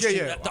from the Christian,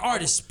 the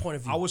artist's point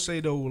of view. I would say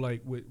though,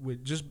 like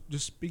with just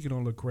speaking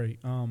on Lecrae,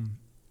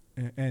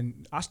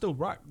 and I still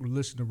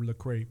listen to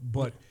Lecrae,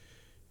 but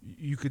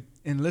you could,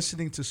 in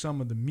listening to some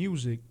of the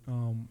music,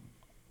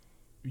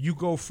 you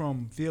go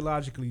from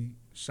theologically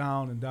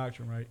sound and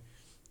doctrine, right,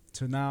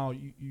 to now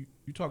you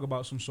talk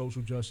about some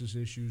social justice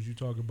issues. You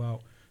talk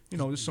about,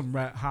 there's some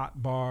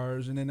hot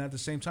bars, and then at the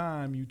same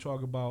time you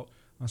talk about,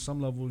 on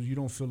some levels, you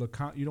don't feel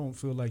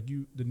like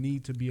the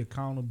need to be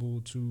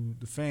accountable to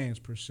the fans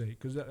per se,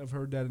 because I've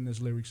heard that in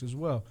his lyrics as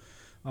well.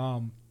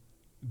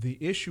 The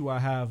issue I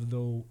have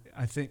though,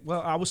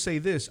 I would say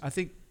this. I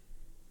think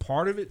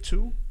part of it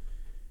too,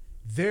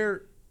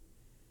 their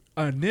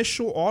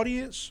initial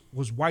audience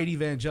was white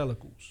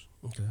evangelicals.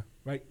 Okay.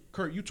 right?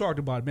 Kurt, you talked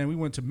about it, man. We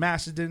went to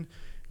Macedon,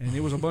 and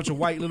there was a bunch of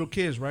white little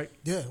kids, right?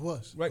 Yeah, it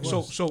was. Right. It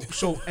was.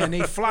 So, and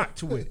they flocked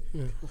to it.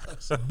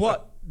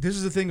 But this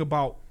is the thing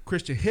about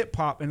Christian hip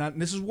hop, and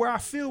this is where I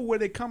feel where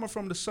they're coming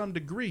from to some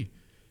degree.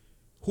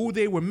 Who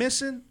they were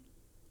missing,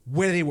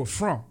 where they were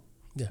from,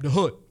 Yeah. the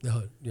hood. The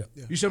hood. Yeah.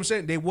 You see what I'm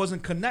saying? They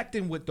wasn't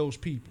connecting with those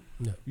people.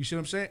 Yeah. You see what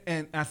I'm saying?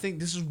 And I think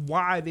this is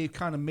why they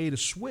kind of made a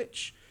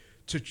switch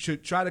to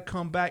try to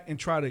come back and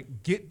try to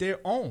get their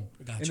own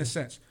in Gotcha. a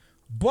sense.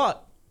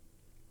 But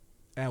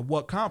at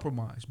what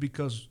compromise?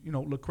 Because,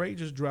 Lecrae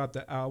just dropped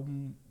the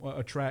album,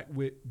 a track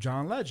with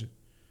John Legend.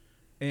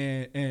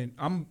 And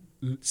I'm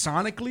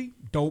sonically,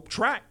 dope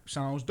track.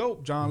 Sounds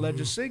dope. John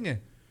Legend singing.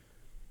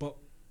 But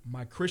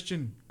my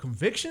Christian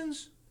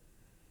convictions,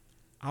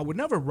 I would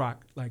never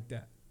rock like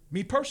that.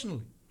 Me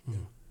personally.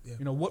 Yeah.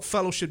 What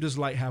fellowship does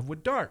light have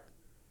with dark?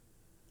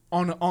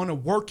 On a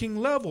working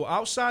level,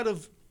 outside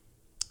of,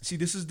 see,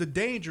 this is the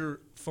danger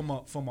from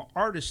an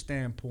artist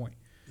standpoint.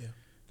 Yeah.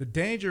 The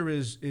danger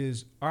is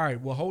all right.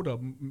 Well, hold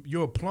up.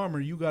 You're a plumber.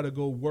 You got to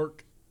go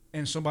work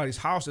in somebody's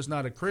house that's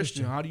not a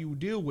Christian. How do you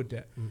deal with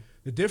that?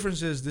 The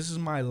difference is this is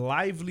my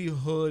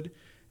livelihood,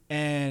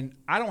 and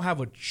I don't have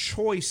a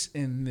choice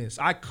in this.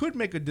 I could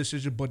make a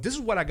decision, but this is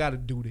what I got to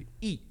do to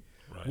eat.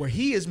 Right. Where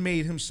he has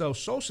made himself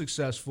so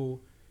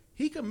successful,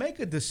 he can make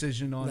a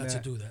decision on Not to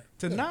that. do that.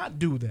 To not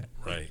do that.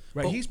 Right.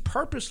 Right. But- He's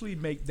purposely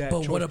make that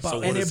but choice. what about- So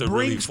what and is it it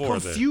really brings for,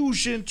 then?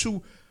 confusion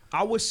to,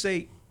 I would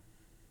say,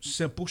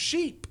 simple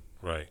sheep.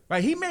 Right.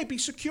 Right. He may be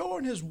secure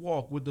in his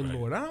walk with the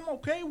Lord. I'm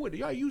okay with it.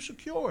 Yeah, you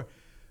secure.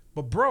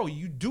 But bro,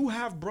 you do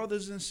have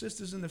brothers and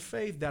sisters in the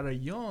faith that are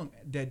young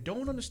that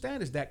don't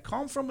understand this, that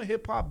come from a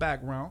hip hop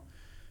background,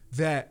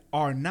 that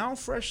are now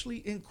freshly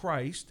in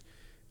Christ,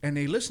 and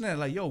they listen to it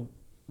like, yo,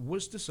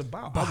 what's this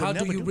about? But I would how do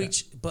never you that.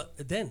 reach? But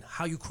then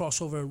how you cross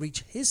over and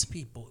reach his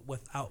people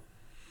without?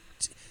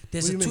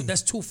 There's What do a you two. mean?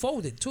 That's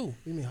two-folded too.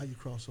 What do you mean how you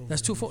cross over?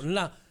 That's two-folded.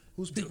 Now,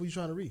 Whose people you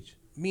trying to reach?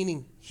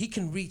 meaning he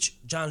can reach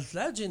John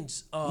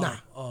Legend's Nah.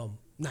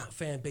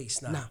 fan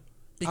base now. Nah.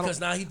 Because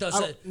now he does I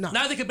it. don't- nah.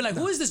 Now they can be like,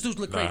 who is this dude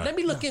Lecrae? Nah. Let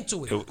me look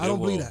into it. I don't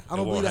believe will. that. I It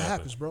don't believe won't that happen.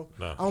 happens, bro.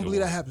 Nah, I don't it believe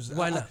that won't. happens.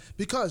 Why not?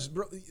 Because,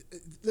 bro,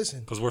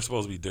 listen, Because we're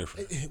supposed to be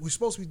different. we're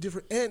supposed to be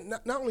different, and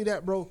not only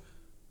that, bro,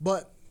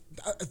 but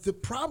the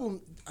problem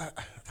I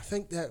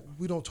think that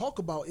we don't talk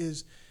about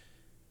is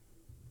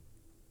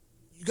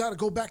you got to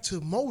go back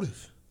to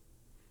motive.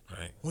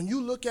 Right. When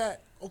you look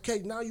at, okay,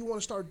 now you want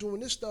to start doing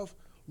this stuff,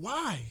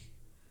 why?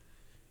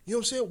 You know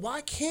what I'm saying?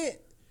 Why can't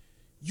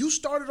you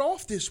started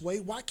off this way?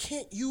 Why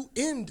can't you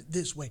end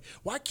this way?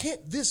 Why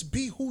can't this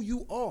be who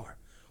you are?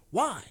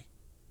 Why?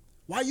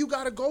 Why you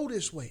got to go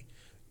this way?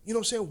 You know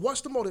what I'm saying?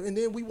 What's the motive? And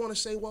then we want to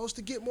say, well, it's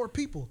to get more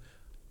people.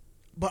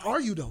 But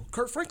are you, though?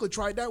 Kurt Franklin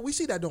tried that. We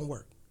see that don't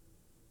work.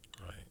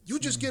 Right. You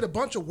just get a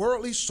bunch of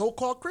worldly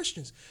so-called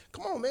Christians.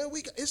 Come on, man.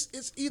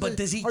 It's either. But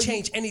does he are you-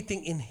 change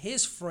anything in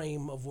his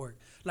frame of work?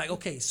 Like,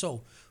 okay,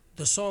 so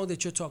the song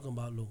that you're talking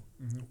about, Lou,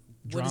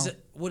 what is Drown.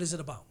 it? What is it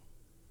about?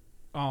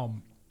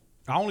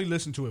 I only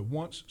listened to it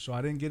once, so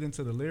I didn't get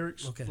into the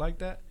lyrics Okay. like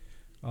that.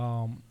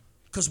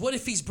 Because what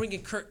if he's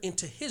bringing Kurt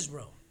into his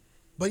realm?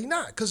 But you're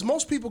not, because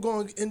most people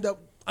going to end up.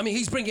 I mean,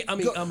 he's bringing.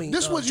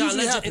 This what John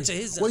usually Legend happens.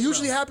 into his. What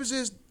usually realm. happens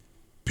is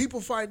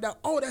people find out,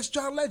 oh, that's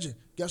John Legend.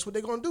 Guess what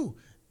they're gonna do?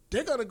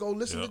 They're gonna go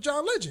listen Yep. to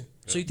John Legend.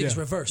 So you think it's Yeah.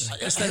 reverse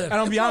instead of And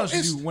I'll be Bro, honest with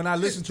it's- you, when I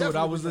listened it's to it, I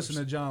definitely was reverse.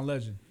 listening to John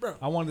Legend. Bro.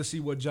 I wanted to see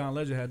what John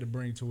Legend had to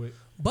bring to it.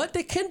 But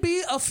there can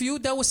be a few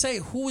that will say,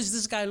 "Who is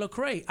this guy,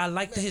 Lecrae? I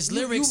like his you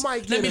lyrics.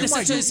 might Let get me it. listen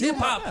You to might his get it.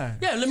 hip hop. Yeah.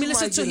 Yeah, let me You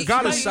listen might to. get it. he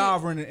God might- is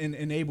sovereign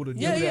and able to do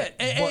Yeah, yeah,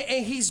 that.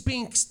 and he's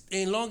being,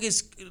 as long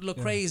as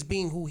Lecrae is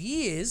being who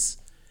he is,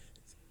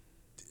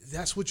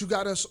 That's what you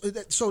gotta.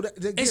 So that,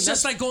 again, it's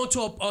just that's- like going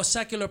to a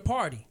secular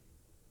party,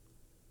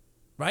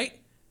 right?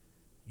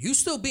 You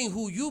still being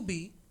who you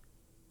be,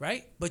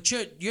 right? But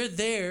you're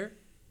there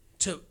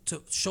to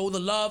show the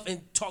love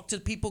and talk to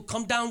the people.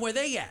 Come down where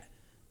they at.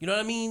 You know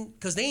what I mean?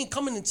 Because they ain't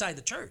coming inside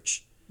the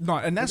church. No,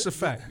 and that's a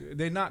fact.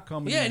 They're not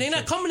coming. Yeah, in they're the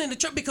not church. coming in the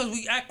church because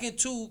we acting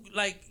too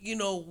like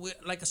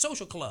like a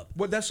social club.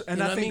 Well, that's and You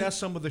know I what I think mean? that's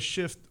some of the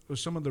shift or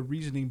some of the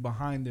reasoning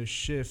behind their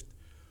shift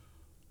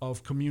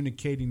of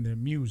communicating their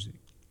music,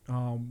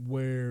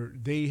 where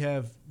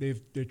they're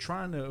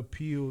trying to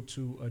appeal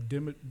to a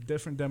different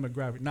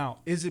demographic. Now,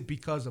 is it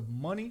because of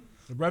money,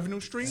 the revenue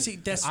stream? See,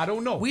 that's I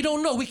don't know. We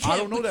don't know. We can't. I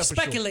don't know we that for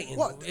sure. speculating.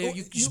 What?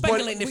 You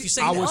speculating if you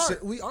say I that. would say-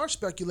 we are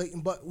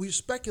speculating, but we're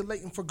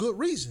speculating for good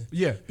reason.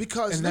 Yeah.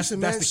 Because And that's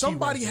listen, the man, key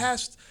somebody right there.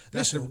 has.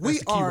 That's Listen, the we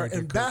key are right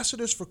there, Kurt.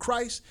 ambassadors for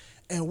Christ,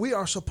 and we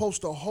are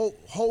supposed to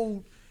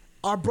hold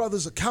our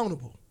brothers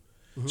accountable.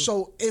 Mm-hmm.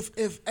 So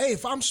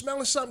if I'm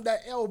smelling something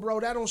that bro,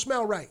 that don't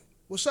smell right.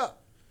 What's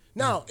up?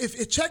 Now, Mm-hmm. if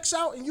it checks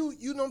out and you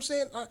know what I'm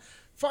saying,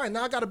 fine.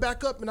 Now I got to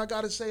back up and I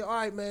got to say, all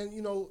right, man.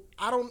 You know,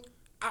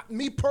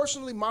 me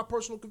personally, my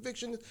personal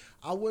conviction is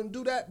I wouldn't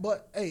do that.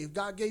 But hey, if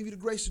God gave you the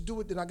grace to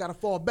do it, then I got to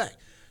fall back.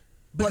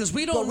 Because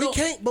we don't know-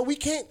 We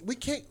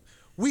can't.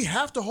 We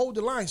have to hold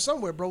the line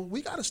somewhere, bro.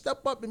 We got to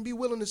step up and be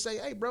willing to say,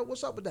 hey, bro,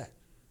 what's up with that?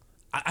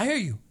 I hear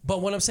you,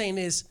 but what I'm saying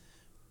is,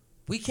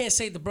 we can't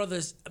say the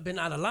brother's been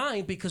out of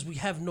line because we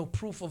have no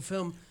proof of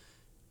him.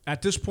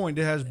 At this point,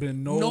 there has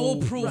been No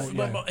proof.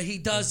 yeah.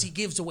 He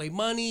gives away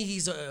money.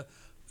 He's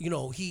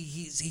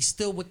he's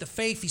still with the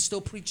faith. He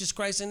still preaches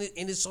Christ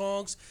in his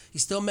songs. He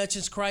still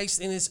mentions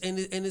Christ in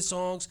his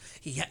songs.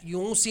 You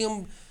won't see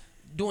him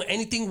doing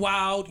anything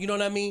wild. You know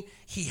what I mean?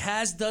 He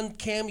has done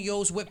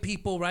cameos with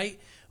people, right?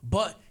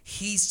 But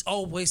he's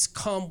always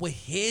come with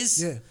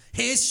his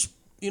message.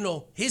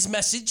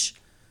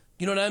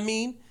 You know what I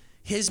mean?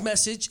 His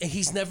message, and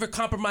he's never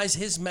compromised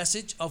his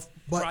message of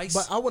Christ.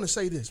 But I want to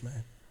say this,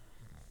 man.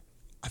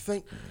 I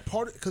think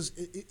because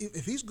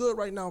if he's good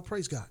right now,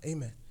 praise God,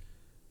 amen.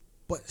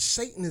 But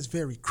Satan is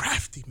very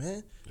crafty,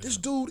 man. Yeah. This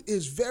dude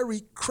is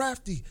very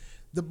crafty.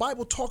 The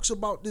Bible talks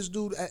about this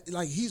dude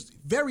like he's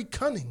very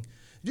cunning.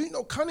 You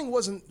know, cunning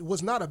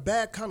was not a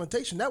bad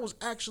connotation. That was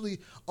actually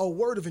a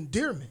word of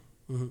endearment,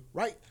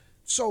 right?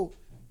 So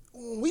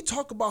when we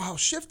talk about how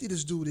shifty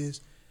this dude is,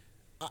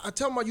 I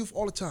tell my youth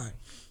all the time,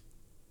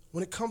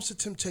 when it comes to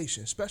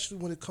temptation, especially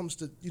when it comes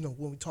to,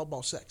 when we talk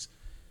about sex,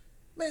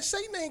 man,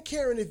 Satan ain't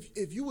caring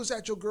if you was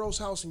at your girl's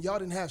house and y'all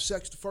didn't have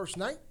sex the first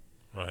night.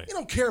 Right. He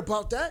don't care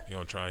about that. You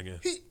gonna try again?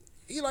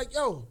 He like,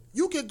 yo,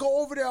 you could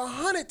go over there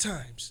 100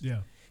 times.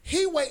 Yeah.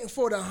 He waiting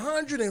for the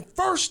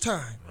 101st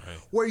time,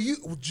 where you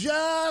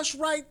just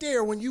right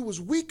there when you was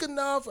weak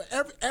enough,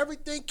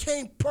 everything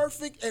came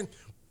perfect, and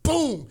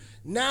boom.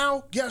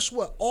 Now, guess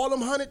what? All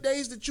them 100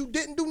 days that you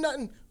didn't do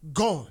nothing,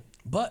 gone.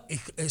 But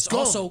it's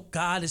gone. also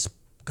God is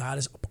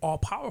all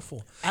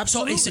powerful.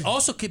 Absolutely. So it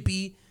also could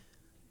be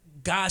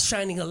God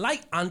shining a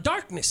light on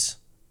darkness.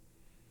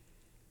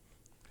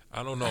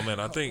 I don't know, man.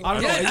 I think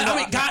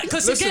God,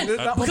 because again,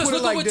 because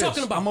look what we're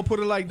talking about. I'm gonna put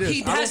it like this.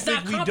 He has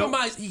not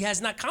compromised. He has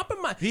not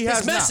compromised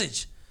his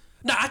message.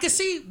 Now I can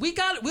see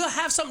we'll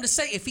have something to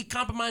say if he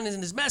compromises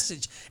in his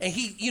message, and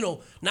he,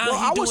 now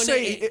well, he's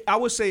doing it. I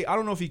would say I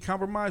don't know if he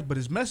compromised, but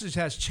his message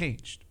has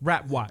changed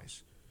rap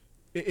wise.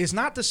 It's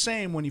not the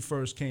same when he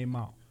first came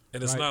out.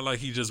 And it's not like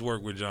he just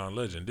worked with John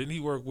Legend. Didn't he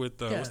work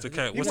with what's the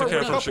cat He from worked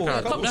with a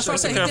Chicago? couple. That's what I'm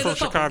saying. What's the cat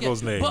from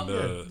Chicago's name?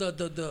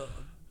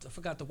 I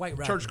forgot the white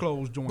rapper. Church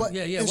clothes joint. But,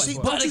 Yeah. And see,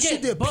 But don't you see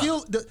again, the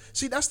appeal?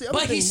 See, that's the other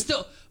But thing. he's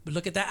still. But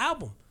look at that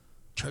album.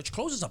 Church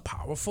Clothes is a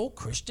powerful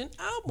Christian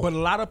album. But a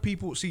lot of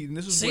people see, and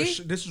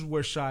this is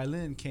where Shai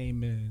Linne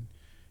came in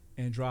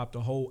and dropped a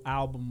whole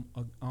album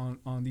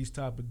on these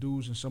type of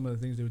dudes and some of the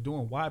things they were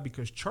doing. Why?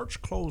 Because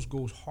Church Clothes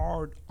goes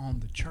hard on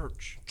the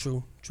church.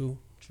 True.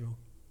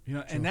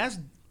 And that's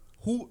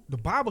who the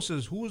Bible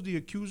says. Who is the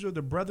accuser of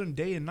the brethren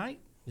day and night?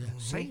 Yeah,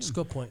 Satan. that's a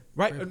good point.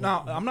 Right. Great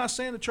Now, point. I'm not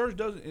saying the church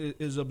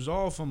is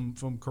absolved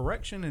from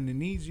correction, and it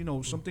needs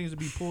some things to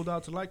be pulled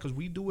out to light because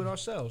we do it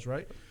ourselves,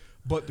 right?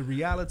 But the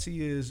reality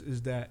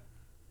is that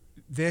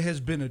there has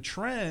been a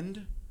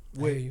trend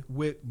with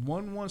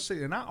 116,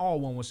 and not all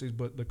 116,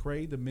 but the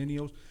Cray, the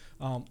Minios,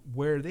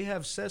 where they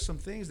have said some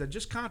things that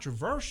just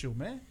controversial,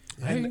 man.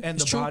 And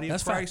the true. body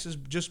That's of Christ is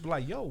just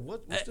like, yo,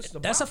 what's this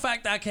about? That's a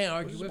fact I can't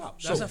argue with.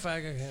 That's a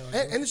fact I can't argue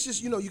with. And it's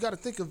just, you got to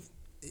think of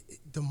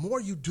the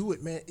more you do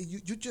it, man,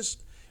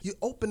 you're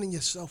opening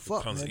yourself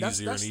up, man.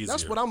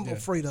 That's what I'm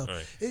afraid of.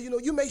 Right.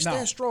 You may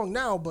stand strong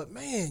now, but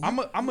man, I'm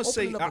gonna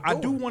say I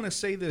do want to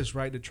say this,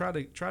 right, to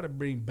try to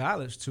bring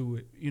balance to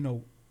it.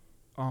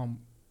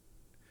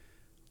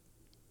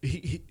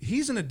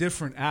 He's in a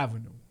different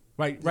avenue,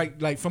 right?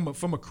 Like from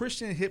a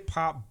Christian hip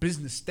hop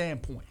business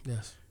standpoint.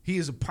 Yes. He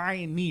is a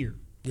pioneer.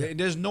 Yeah.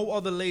 There's no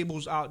other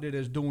labels out there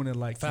that's doing it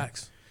like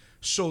Facts. him.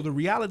 So the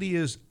reality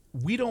is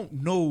we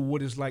don't know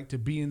what it's like to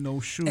be in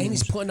those shoes. And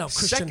he's putting out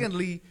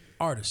Christian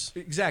artists.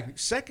 Exactly.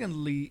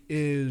 Secondly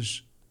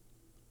is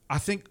I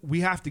think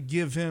we have to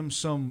give him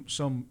some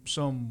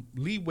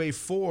leeway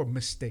for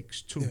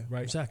mistakes too,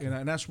 right? Exactly.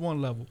 And that's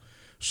one level.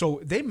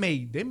 So they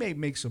may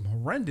make some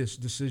horrendous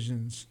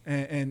decisions,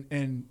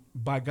 and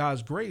by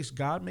God's grace,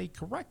 God may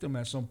correct them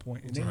at some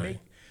point. And they may,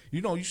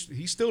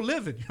 he's still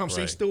living. You know what I'm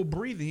saying? He's still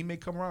breathing. He may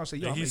come around and say,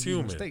 "Yo, I'm making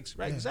these mistakes."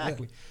 Right?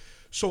 Exactly. Yeah.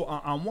 So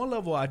on one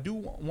level, I do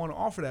want to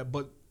offer that,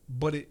 but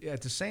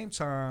at the same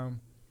time,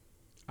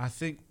 I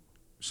think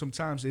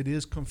sometimes it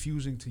is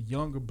confusing to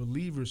younger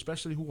believers,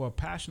 especially who are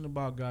passionate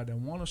about God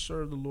and want to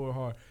serve the Lord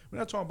hard. We're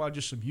not talking about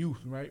just some youth,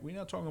 right? We're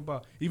not talking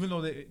about, even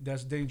though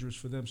that's dangerous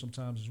for them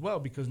sometimes as well,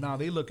 because now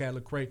they look at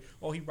Lecrae,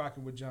 he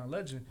rocking with John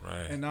Legend,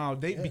 right. And now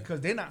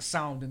because they're not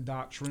sound in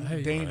doctrine,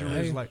 danger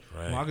is like,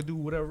 well, I could do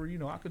whatever,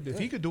 I could. If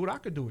he could do it, I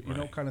could do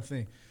it, kind of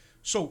thing.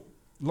 So,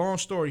 long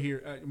story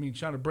here. I mean,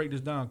 trying to break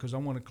this down because I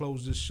want to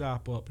close this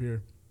shop up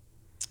here.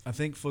 I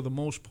think for the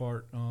most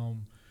part,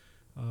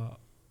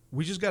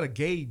 we just got to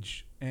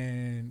gauge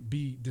and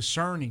be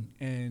discerning.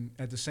 And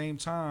at the same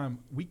time,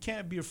 we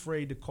can't be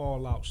afraid to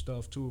call out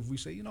stuff, too, if we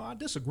say, I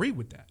disagree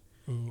with that.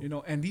 Mm-hmm.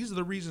 And these are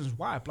the reasons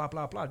why, blah,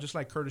 blah, blah, just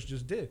like Curtis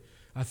just did.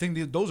 I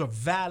think those are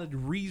valid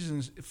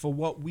reasons for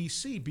what we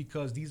see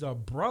because these are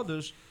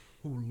brothers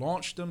who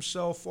launched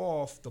themselves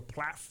off the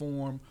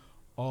platform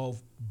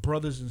of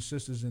brothers and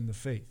sisters in the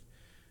faith.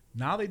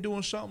 Now they're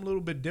doing something a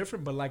little bit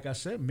different, but like I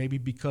said, maybe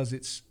because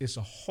it's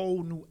a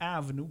whole new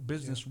avenue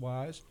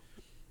business-wise.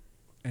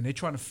 and they're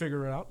trying to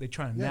figure it out. They're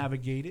trying to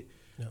navigate it.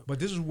 Yeah. But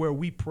this is where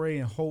we pray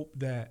and hope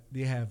that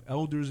they have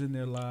elders in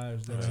their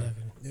lives that are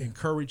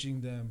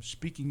encouraging them,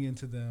 speaking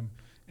into them,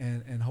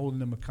 and holding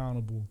them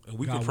accountable. And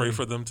we can pray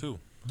for them too.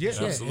 Yeah,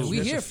 Yeah, absolutely. and we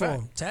That's here a for fact.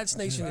 them. Tats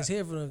Nation is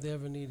here for them if they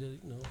ever need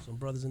some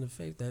brothers in the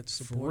faith that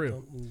support real.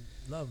 them and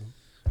love them.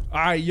 All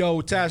right, yo,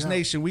 Tats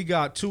Nation, we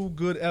got 2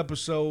 good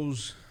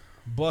episodes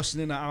busting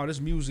in and out. This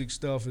music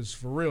stuff is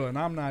for real, and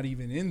I'm not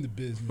even in the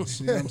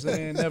business. You know what I'm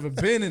saying? Never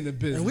been in the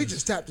business. And we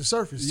just tapped the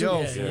surface, too.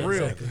 Yo, Yeah, for yeah,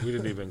 real. exactly. We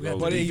didn't even go.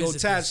 But hey, yo,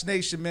 Revisit Tats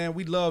Nation, man,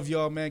 we love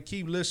y'all, man.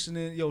 Keep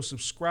listening. Yo,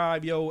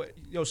 subscribe. Yo,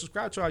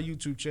 subscribe to our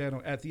YouTube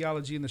channel at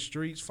Theology in the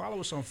Streets. Follow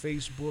us on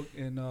Facebook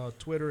and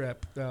Twitter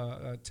at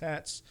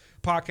Tats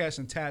Podcast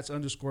and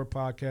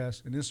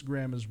Tats_podcast and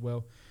Instagram as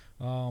well.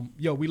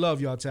 Yo, we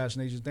love y'all, Tats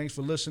Nation. Thanks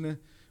for listening.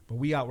 But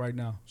we out right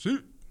now. See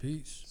you.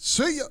 Peace.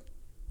 See ya.